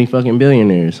it's too many fucking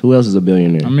billionaires. Who else is a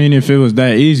billionaire? I mean, if it was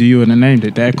that easy, you would have named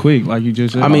it that quick, like you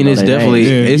just said. I mean, it's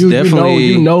definitely,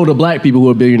 you know the black people who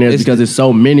are billionaires because it's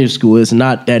so minuscule. It's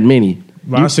not that many.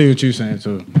 But I see what you're saying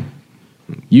too.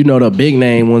 You know the big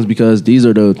name ones because these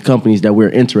are the companies that we're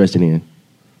interested in.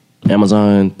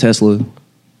 Amazon, Tesla.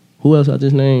 Who else I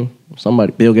just named?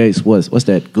 Somebody. Bill Gates. What's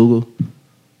that? Google.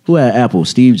 Who had Apple?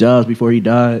 Steve Jobs before he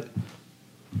died.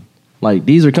 Like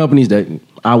these are companies that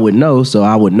I would know, so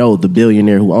I would know the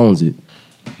billionaire who owns it.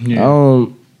 Yeah.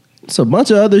 It's a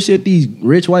bunch of other shit these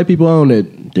rich white people own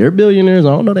that they're billionaires. I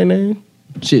don't know their name.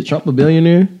 Shit, Trump a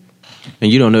billionaire.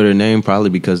 And you don't know their name probably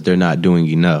because they're not doing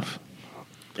enough.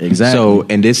 Exactly. So,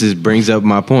 and this brings up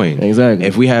my point. Exactly.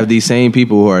 If we have these same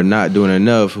people who are not doing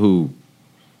enough, who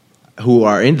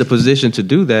are in the position to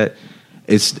do that,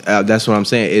 it's that's what I'm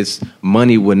saying. It's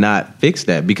money would not fix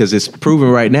that because it's proven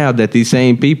right now that these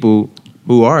same people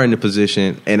who are in the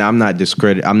position, and I'm not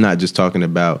just talking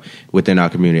about within our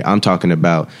community. I'm talking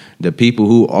about the people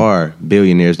who are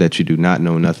billionaires that you do not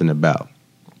know nothing about.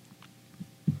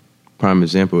 Prime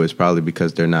example is probably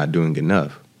because they're not doing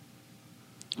enough.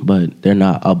 But they're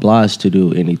not obliged to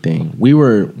do anything. We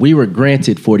were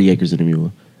granted 40 acres and a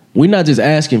mule. We're not just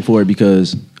asking for it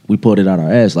because we pulled it out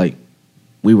our ass. Like,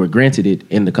 we were granted it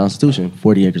in the Constitution,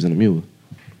 40 acres and a mule.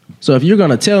 So if you're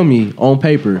going to tell me on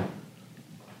paper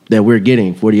that we're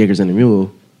getting 40 acres and a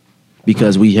mule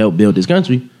because we helped build this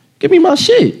country, give me my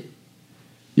shit.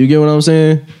 You get what I'm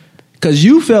saying? Because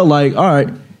you felt like, all right,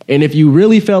 and if you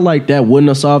really felt like that wouldn't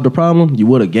have solved the problem, you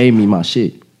would have gave me my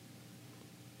shit.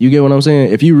 You get what I'm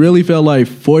saying? If you really felt like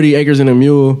 40 acres and a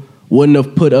mule wouldn't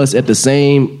have put us at the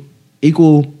same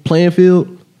equal playing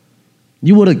field,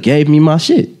 you would have gave me my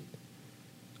shit.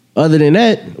 Other than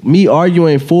that, me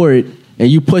arguing for it and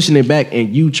you pushing it back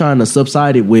and you trying to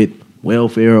subside it with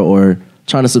welfare or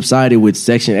trying to subside it with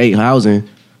Section 8 housing,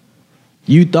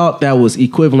 you thought that was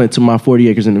equivalent to my 40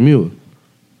 acres and a mule.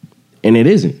 And it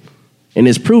isn't. And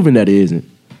it's proven that it isn't.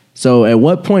 So at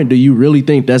what point do you really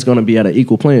think that's going to be at an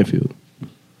equal playing field?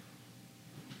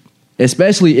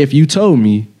 Especially if you told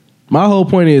me, my whole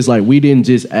point is like we didn't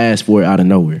just ask for it out of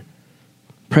nowhere.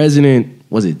 President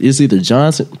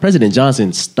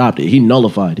Johnson stopped it. He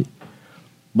nullified it.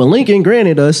 But Lincoln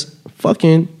granted us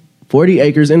fucking 40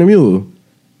 acres and a mule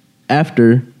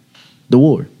after the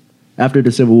war, after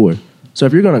the Civil War. So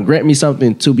if you're going to grant me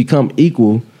something to become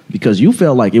equal because you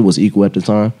felt like it was equal at the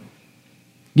time,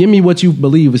 give me what you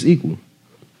believe is equal.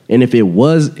 And if it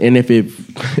wasn't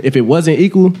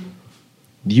equal,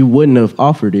 you wouldn't have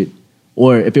offered it.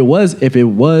 Or if it was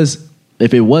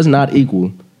not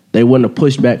equal, they wouldn't have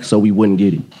pushed back so we wouldn't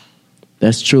get it.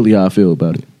 That's truly how I feel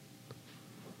about it.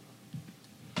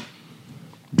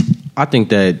 I think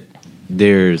that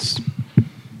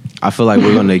I feel like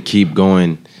we're going to keep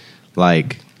going,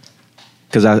 like,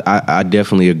 because I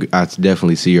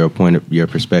definitely see your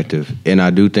perspective, and I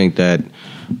do think that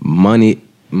money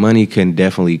can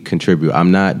definitely contribute.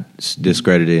 I'm not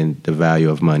discrediting the value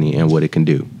of money and what it can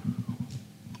do,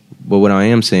 but what I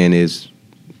am saying is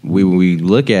we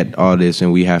look at all this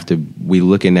and we're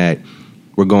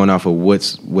going off of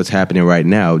what's happening right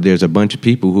now. There's a bunch of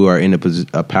people who are in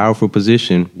a powerful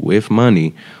position with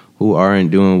money who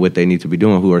aren't doing what they need to be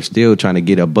doing, who are still trying to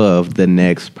get above the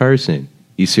next person.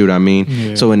 You see what I mean?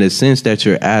 Yeah. So in the sense that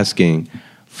you're asking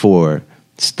for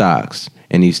stocks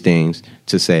and these things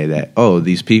to say that, oh,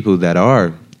 these people that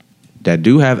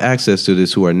do have access to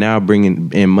this, who are now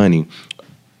bringing in money,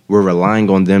 we're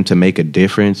relying on them to make a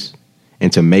difference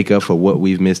and to make up for what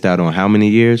we've missed out on how many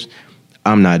years?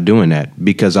 I'm not doing that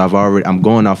because I'm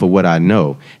going off of what I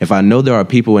know. If I know there are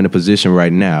people in a position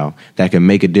right now that can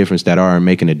make a difference that aren't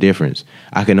making a difference,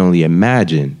 I can only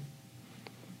imagine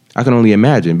I can only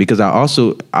imagine, because I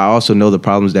also know the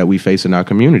problems that we face in our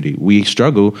community. We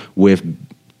struggle with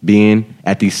being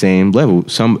at the same level.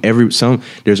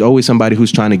 There's always somebody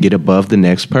who's trying to get above the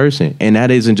next person. And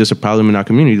that isn't just a problem in our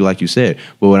community, like you said.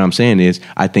 But what I'm saying is,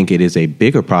 I think it is a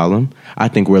bigger problem. I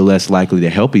think we're less likely to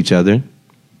help each other.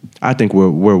 I think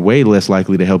we're way less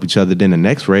likely to help each other than the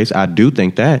next race. I do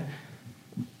think that.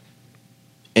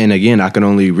 And again, I can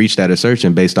only reach that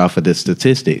assertion based off of the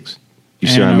statistics. You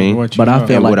see what I mean? But I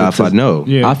feel like I know.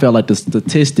 Yeah. I feel like the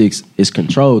statistics is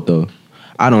controlled, though.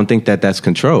 I don't think that that's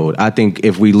controlled. I think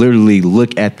if we literally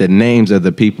look at the names of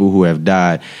the people who have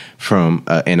died from,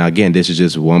 and again, this is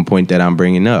just one point that I'm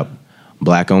bringing up,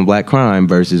 black on black crime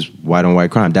versus white on white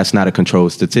crime. That's not a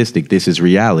controlled statistic. This is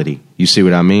reality. You see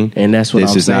what I mean? And that's what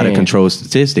this I'm is not a saying. controlled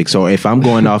statistic. So if I'm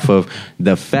going off of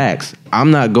the facts, I'm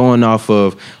not going off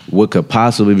of what could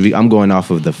possibly be. I'm going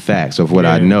off of the facts of what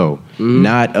I know,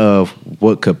 not of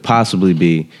what could possibly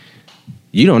be.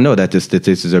 You don't know that the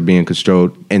statistics are being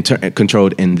controlled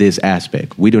in this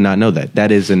aspect. We do not know that. That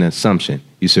is an assumption.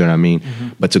 You see what I mean?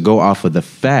 But to go off of the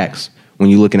facts, when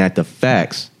you're looking at the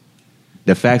facts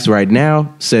right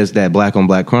now says that black on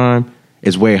black crime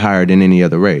is way higher than any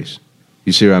other race.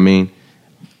 You see what I mean?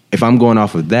 If I'm going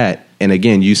off of that, and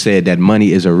again, you said that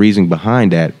money is a reason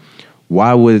behind that,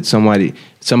 why would somebody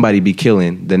be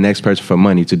killing the next person for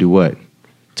money to do what?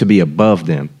 To be above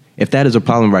them. If that is a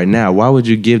problem right now, why would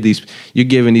you're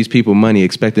giving these people money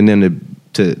expecting them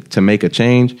to make a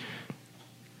change?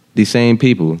 These same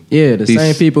people. Yeah, the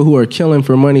same people who are killing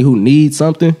for money who need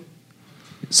something.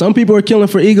 Some people are killing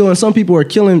for ego and some people are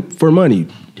killing for money.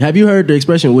 Have you heard the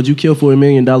expression, would you kill for $1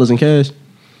 million in cash?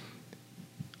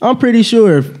 I'm pretty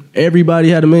sure if everybody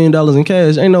had $1 million in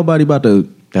cash, ain't nobody about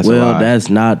to. That's a lie. That's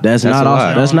not a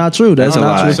lie. That's not true. That's a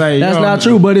not lie. true. That's not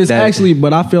true. But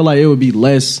but I feel like it would be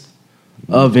less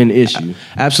of an issue.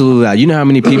 Absolutely. You know how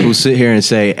many people sit here and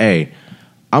say, hey,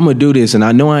 I'm going to do this and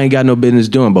I know I ain't got no business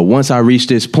doing, but once I reach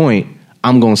this point,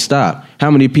 I'm going to stop.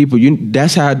 How many people,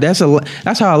 that's how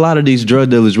a lot of these drug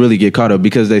dealers really get caught up,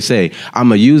 because they say, I'm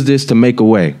going to use this to make a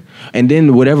way. And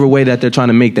then whatever way that they're trying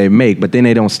to make, they make, but then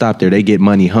they don't stop there. They get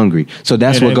money hungry. So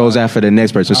that's what goes after the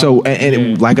next person. So,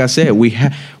 and like I said,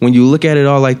 when you look at it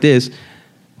all like this,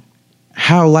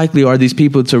 how likely are these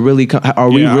people to really come? Are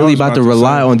we really about to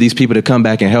rely on these people to come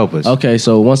back and help us? Okay,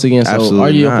 so once again,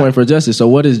 argue your point for justice. So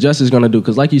what is justice going to do?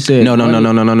 Because like you said...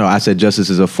 No. I said justice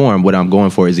is a form. What I'm going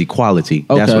for is equality.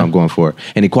 Okay. That's what I'm going for.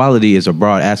 And equality is a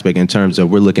broad aspect in terms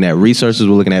of we're looking at resources,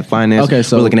 we're looking at finance,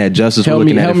 we're looking at justice, we're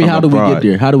looking at it from how do we abroad. get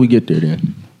there? How do we get there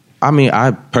then? I mean,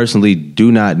 I personally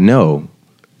do not know.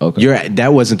 Okay.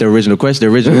 That wasn't the original question.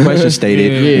 The original question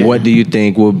stated, what do you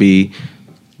think will be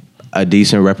a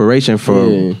decent reparation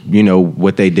for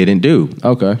what they didn't do?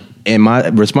 Okay. And my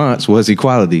response was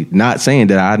equality, not saying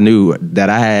that I knew that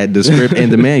I had the script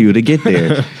and the manual to get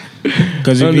there.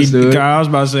 Because I was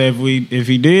about to say, if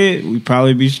he did, we'd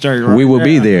probably be straight. Right? We would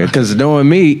be there. Because knowing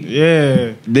me,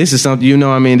 this is something.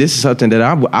 This is something that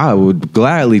I would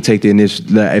gladly take the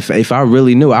initiative. If I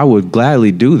really knew, I would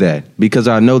gladly do that, because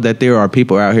I know that there are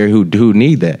people out here who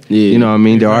need that. Yeah. You know what I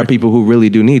mean? There are people who really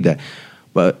do need that,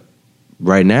 but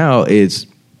right now, I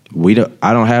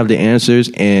don't have the answers,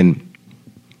 and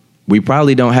we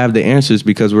probably don't have the answers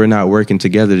because we're not working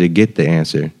together to get the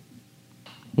answer.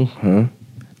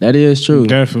 That is true.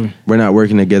 Definitely. We're not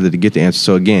working together to get the answer.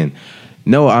 So again,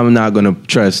 no, I'm not going to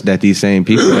trust that these same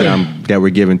people that we're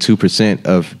giving 2%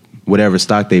 of whatever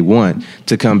stock they want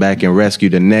to come back and rescue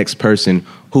the next person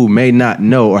who may not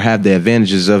know or have the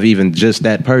advantages of even just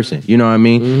that person. You know what I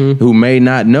mean? Who may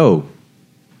not know.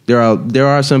 There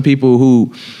are some people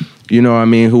who, you know what I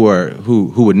mean, who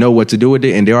would know what to do with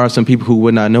it, and there are some people who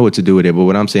would not know what to do with it. But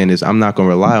what I'm saying is, I'm not going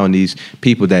to rely on these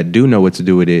people that do know what to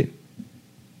do with it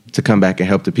to come back and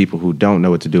help the people who don't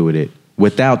know what to do with it,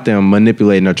 without them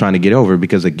manipulating or trying to get over it.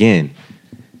 Because again,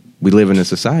 we live in a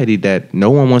society that no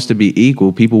one wants to be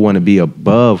equal. People want to be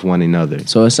above one another.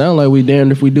 So it sounds like we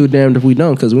damned if we do, damned if we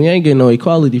don't, because we ain't getting no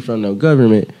equality from no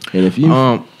government. And if you,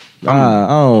 I'm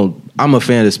a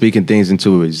fan of speaking things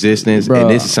into existence, and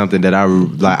this is something that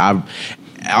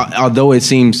although it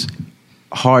seems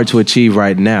hard to achieve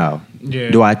right now,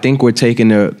 do I think we're taking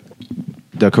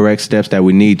the correct steps that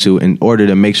we need to in order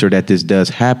to make sure that this does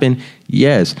happen?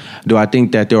 Yes. Do I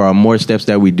think that there are more steps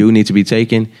that we do need to be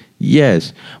taken?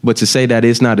 Yes. But to say that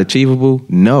it's not achievable,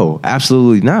 no,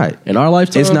 absolutely not. In our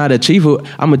lifetime, it's not achievable.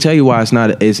 I'm gonna tell you why it's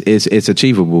not. It's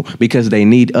achievable, because they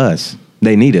need us.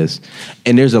 They need us.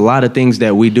 And there's a lot of things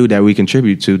that we do that we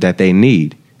contribute to that they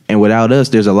need. And without us,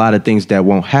 there's a lot of things that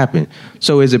won't happen.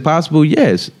 So is it possible?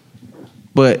 Yes.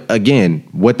 But again,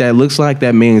 what that looks like,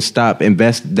 that means stop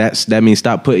invest. That means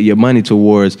stop putting your money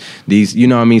towards these, you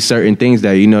know what I mean, certain things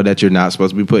that you know that you're not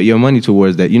supposed to be putting your money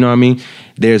towards. That, you know what I mean.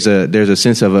 There's a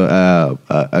sense of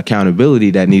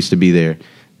accountability that needs to be there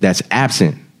that's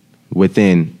absent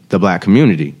within the black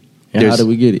community. And how do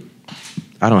we get it?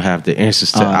 I don't have the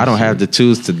answers to. I don't have the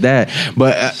tools to that.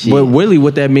 But really,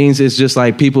 what that means is just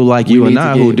like people like you and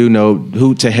I who do know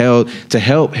who to help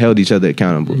held each other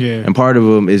accountable. Yeah. And part of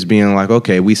them is being like,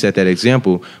 okay, we set that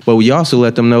example, but we also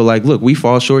let them know, like, look, we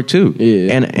fall short too.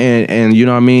 Yeah. And you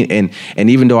know what I mean. And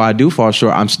even though I do fall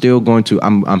short, I'm still going to.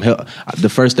 The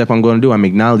first step I'm going to do, I'm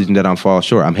acknowledging that I'm fall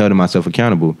short. I'm holding myself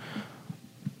accountable.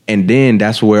 And then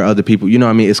that's where other people, you know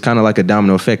what I mean? It's kind of like a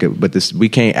domino effect. But we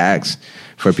can't ask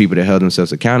for people to hold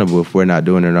themselves accountable if we're not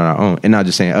doing it on our own. And not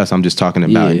just saying us, I'm just talking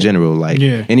about in general. Like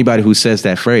anybody who says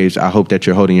that phrase, I hope that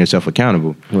you're holding yourself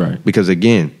accountable. Right. Because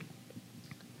again,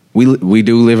 we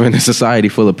do live in a society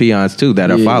full of peons too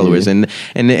that are followers. And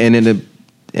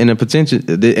in a potential,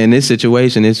 in this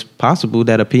situation, it's possible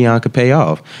that a peon could pay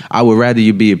off. I would rather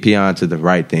you be a peon to the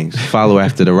right things, follow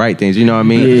after the right things. You know what I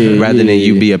mean? Rather than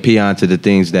you be a peon to the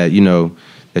things that you know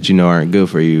aren't good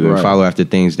for you, and follow after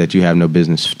things that you have no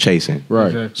business chasing. Right.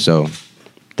 Exactly. So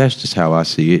that's just how I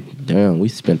see it. Damn, we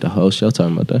spent the whole show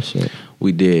talking about that shit.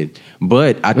 We did,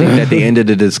 but I think at the end of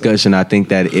the discussion, I think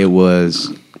that it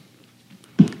was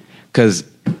because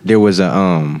there was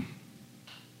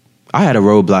I had a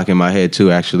roadblock in my head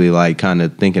too, actually, like kind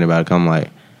of thinking about it. I'm like,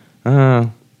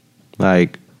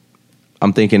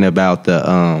 I'm thinking about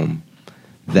the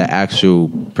actual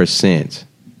percent.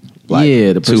 Like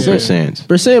the 2%.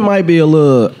 Percent might be a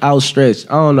little outstretched.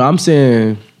 I don't know. I'm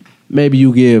saying maybe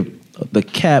you give the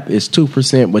cap is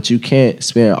 2%, but you can't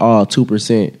spend all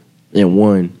 2% in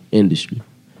one industry.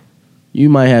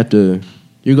 You're gonna have to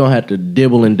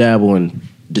dibble and dabble and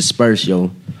disperse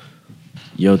your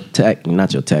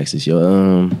taxes,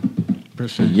 your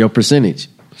percentage.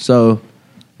 So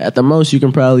at the most you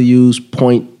can probably use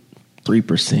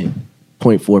 0.3%,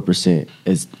 0.4%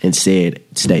 as in said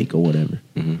stake or whatever.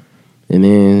 Mm-hmm. And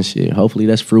then shit, hopefully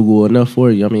that's frugal enough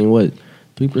for you. I mean, what,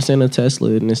 3% of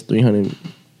Tesla and it's 300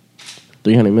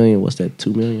 million, what's that,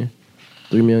 2 million?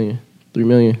 3 million? 3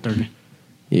 million? 30.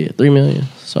 Yeah, 3 million.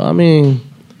 So I mean,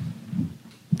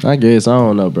 I guess, I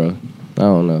don't know, bro. I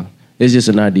don't know. It's just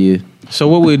an idea. So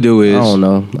what we'll do is, I don't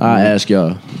know. I'll ask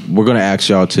y'all. We're gonna ask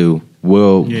y'all too.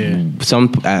 We'll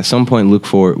at some point look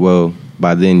for it. Well,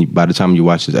 by the time you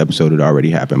watch this episode, it already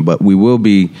happened. But we will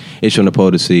be issuing a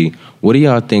poll to see what do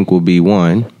y'all think will be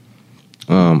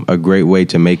a great way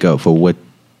to make up for what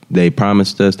they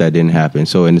promised us that didn't happen.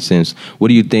 So in a sense, what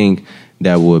do you think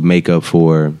that would make up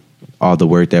for all the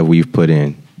work that we've put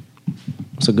in?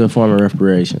 It's a good form of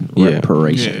reparation.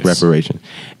 Reparation.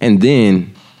 And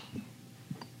then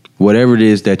whatever it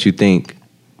is that you think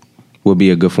will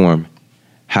be a good form,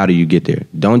 how do you get there?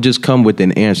 Don't just come with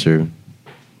an answer.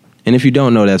 And if you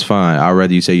don't know, that's fine. I'd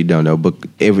rather you say you don't know. But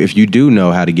if you do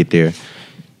know how to get there,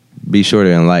 be sure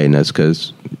to enlighten us,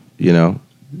 because, you know,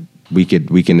 we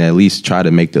can at least try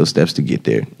to make those steps to get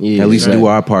there. Yeah, at least do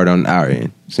our part on our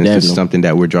end, since this is something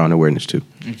that we're drawing awareness to.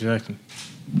 Exactly.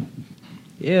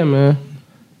 Yeah, man.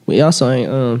 We also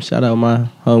ain't shout out my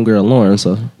homegirl Lauren.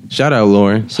 So shout out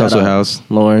Lauren, Hustle House.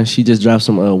 Lauren, she just dropped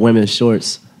some women's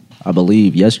shorts, I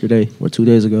believe yesterday or 2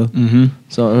 days ago. Mm-hmm.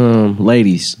 So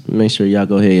ladies, make sure y'all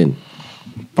go ahead and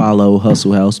follow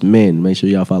Hustle House. Men, make sure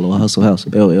y'all follow Hustle House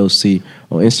LLC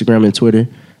on Instagram and Twitter.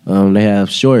 They have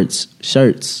shorts,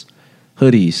 shirts,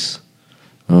 hoodies.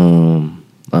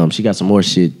 She got some more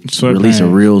shit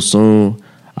releasing real soon.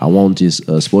 I won't just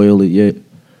spoil it yet.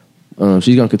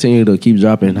 She's gonna continue to keep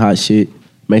dropping hot shit.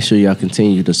 Make sure y'all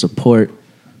continue to support.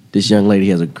 This young lady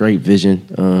has a great vision.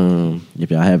 If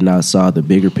y'all have not saw the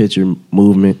Bigger Picture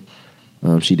movement,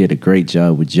 she did a great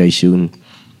job with Jay Shooting.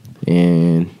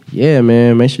 And yeah,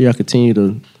 man, make sure y'all continue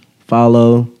to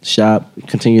follow, shop,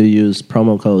 continue to use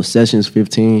promo code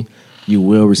Sessions15. You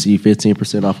will receive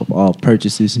 15% off of all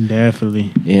purchases.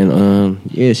 Definitely. And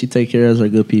yeah, she take care of her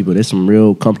good people. There's some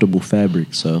real comfortable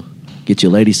fabric. So get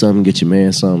your lady something, get your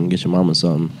man something, get your mama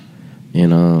something.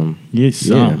 And get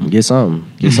something. Yeah, get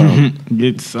something. Get something.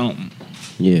 Get something.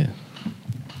 Yeah.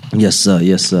 Yes, sir.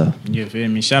 Yes, sir. You feel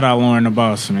me? Shout out Lauren the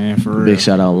boss, man, for real. Big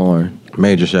shout out Lauren.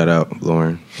 Major shout out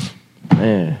Lauren.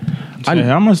 Man.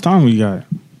 How much time we got?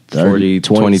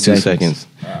 22 seconds.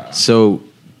 So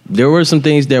there were some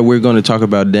things that we're going to talk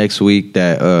about next week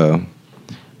that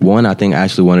one, I think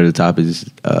actually one of the topics,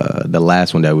 the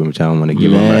last one that we were trying to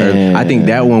give up. I think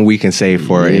that one we can save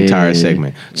for an entire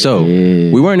segment. So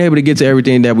we weren't able to get to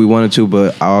everything that we wanted to,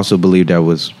 but I also believe that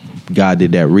was God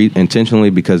did that intentionally,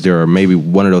 because there are maybe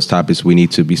one of those topics we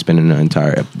need to be spending an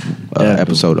entire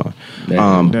episode on.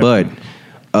 But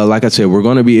like I said, we're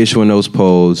going to be issuing those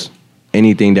polls.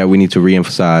 Anything that we need to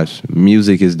reemphasize,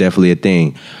 music is definitely a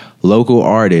thing. Local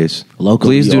artists,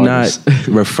 please do not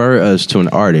refer us to an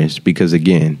artist, because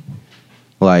again,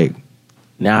 like,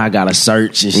 now I gotta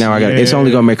search. It's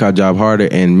only gonna make our job harder.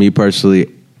 And me personally,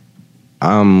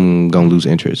 I'm gonna lose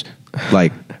interest.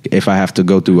 Like, if I have to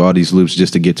go through all these loops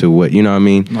just to get to what, you know what I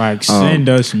mean? Like, send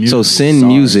us music. So send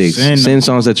music, send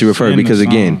songs that you refer, because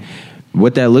again,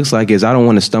 what that looks like is I don't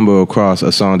want to stumble across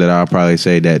a song that I'll probably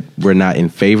say that we're not in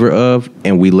favor of,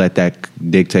 and we let that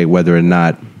dictate whether or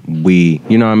not we,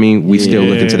 you know what I mean? We still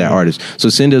look into that artist. So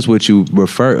send us what you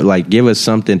refer, like, give us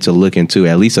something to look into,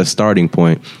 at least a starting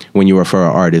point when you refer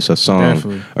an artist, a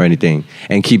song, or anything,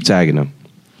 and keep tagging them.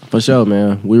 For sure,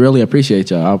 man. We really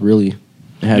appreciate y'all. I really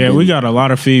have we got a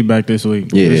lot of feedback this week.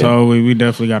 Yeah. So we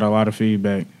definitely got a lot of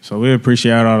feedback. So we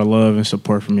appreciate all the love and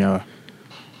support from y'all.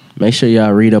 Make sure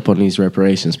y'all read up on these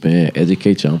reparations, man.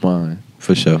 Educate your mind.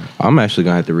 For sure. I'm actually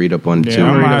going to have to read up on it, too.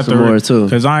 I'm read up some more, too.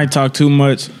 Because I ain't talk too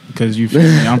much, because you feel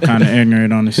me, I'm kind of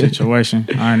ignorant on the situation.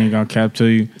 I ain't even going to cap to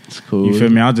you. It's cool. You feel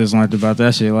me? I just learned about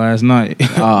that shit last night.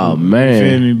 Oh, man. You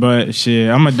feel me? But shit,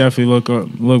 I'm going to definitely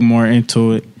look more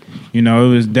into it. You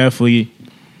know, it was definitely...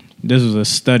 This was a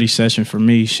study session for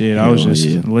me. Shit, I was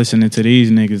just listening to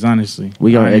these niggas. Honestly,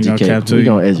 we gonna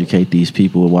educate these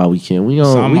people while we can. We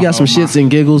got some shits and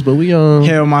giggles, but we gonna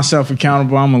held myself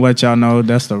accountable. I'm gonna let y'all know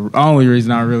that's the only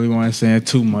reason I really want to say it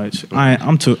too much.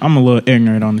 I'm a little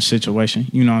ignorant on the situation.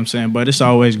 You know what I'm saying? But it's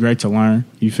always great to learn.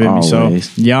 You feel me? So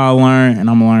y'all learn, and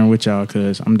I'm gonna learn with y'all,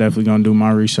 because I'm definitely gonna do my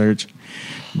research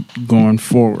going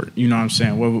forward. You know what I'm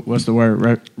saying? What's the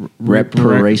word?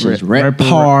 Reparations.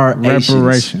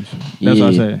 Reparations. That's what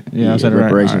I said. Yeah, I said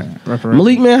reparations. Right. Reparations.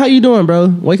 Malik, man, how you doing, bro?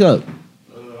 Wake up.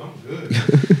 I'm good.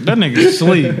 That nigga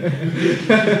sleep.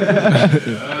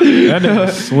 That nigga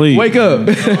sleep. Wake up.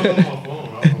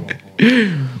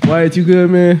 Wyatt, you good,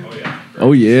 man?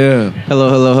 Oh yeah.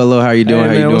 Hello. How you doing?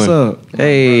 Hey, man, what's up?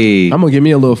 Hey. I'm gonna give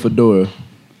me a little fedora.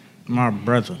 My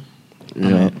brother.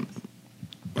 Yeah.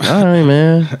 All right,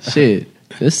 man. Shit.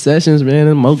 This Sessions, man,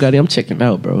 and Mo Gotti, I'm checking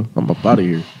out, bro. I'm up out of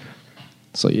here.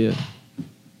 So, yeah.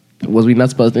 Was we not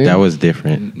supposed to? That was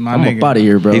different. I'm up out of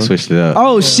here, bro. He switched it up.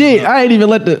 Oh, shit. I ain't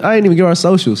even give our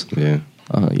socials. Yeah.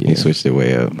 Oh, yeah. He switched it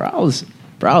way up. Bro, I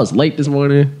was late this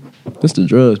morning. It's the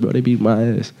drugs, bro. They beat my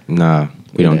ass. Nah,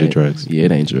 we don't do drugs. Yeah,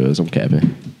 it ain't drugs. I'm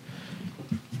capping.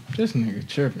 This nigga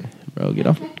tripping. Bro, get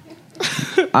off.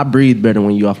 I breathe better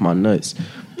when you off my nuts.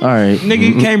 All right.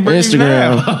 Nigga, you can't breathe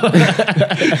Instagram.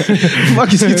 What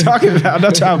fuck is he talking about?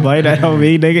 Don't try to blame that on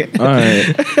me, nigga. All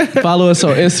right. Follow us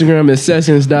on Instagram at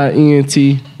sessions.ent.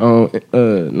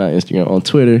 Not Instagram, on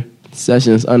Twitter,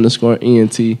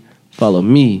 sessions_ent. Follow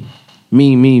me,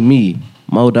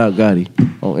 Mo.Gotti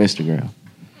on Instagram.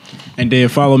 And then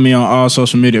follow me on all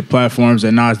social media platforms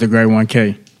at Nas the Great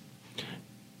 1K.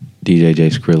 DJ J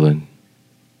Skrilla.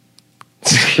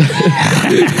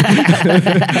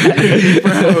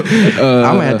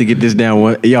 I'm gonna have to get this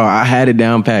down. Yo, I had it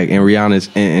down pat,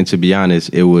 and to be honest,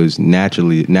 it was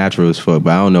natural as fuck.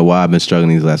 But I don't know why I've been struggling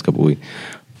these last couple weeks.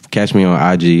 Catch me on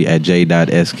IG at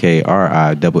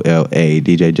j.skrilla.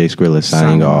 DJ J Skrilla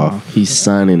signing off. He's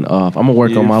signing off. I'm gonna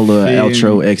work on my little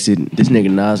outro exit. This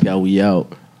nigga Nas got we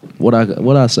out. What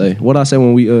I say? What I say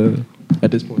when we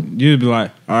at this point? You'd be like,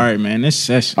 all right, man, this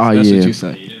Sessions. Oh, That's yeah. what you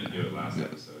say.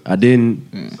 I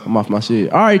didn't. I'm off my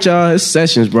shit. All right, y'all. It's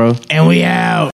Sessions, bro. And we out.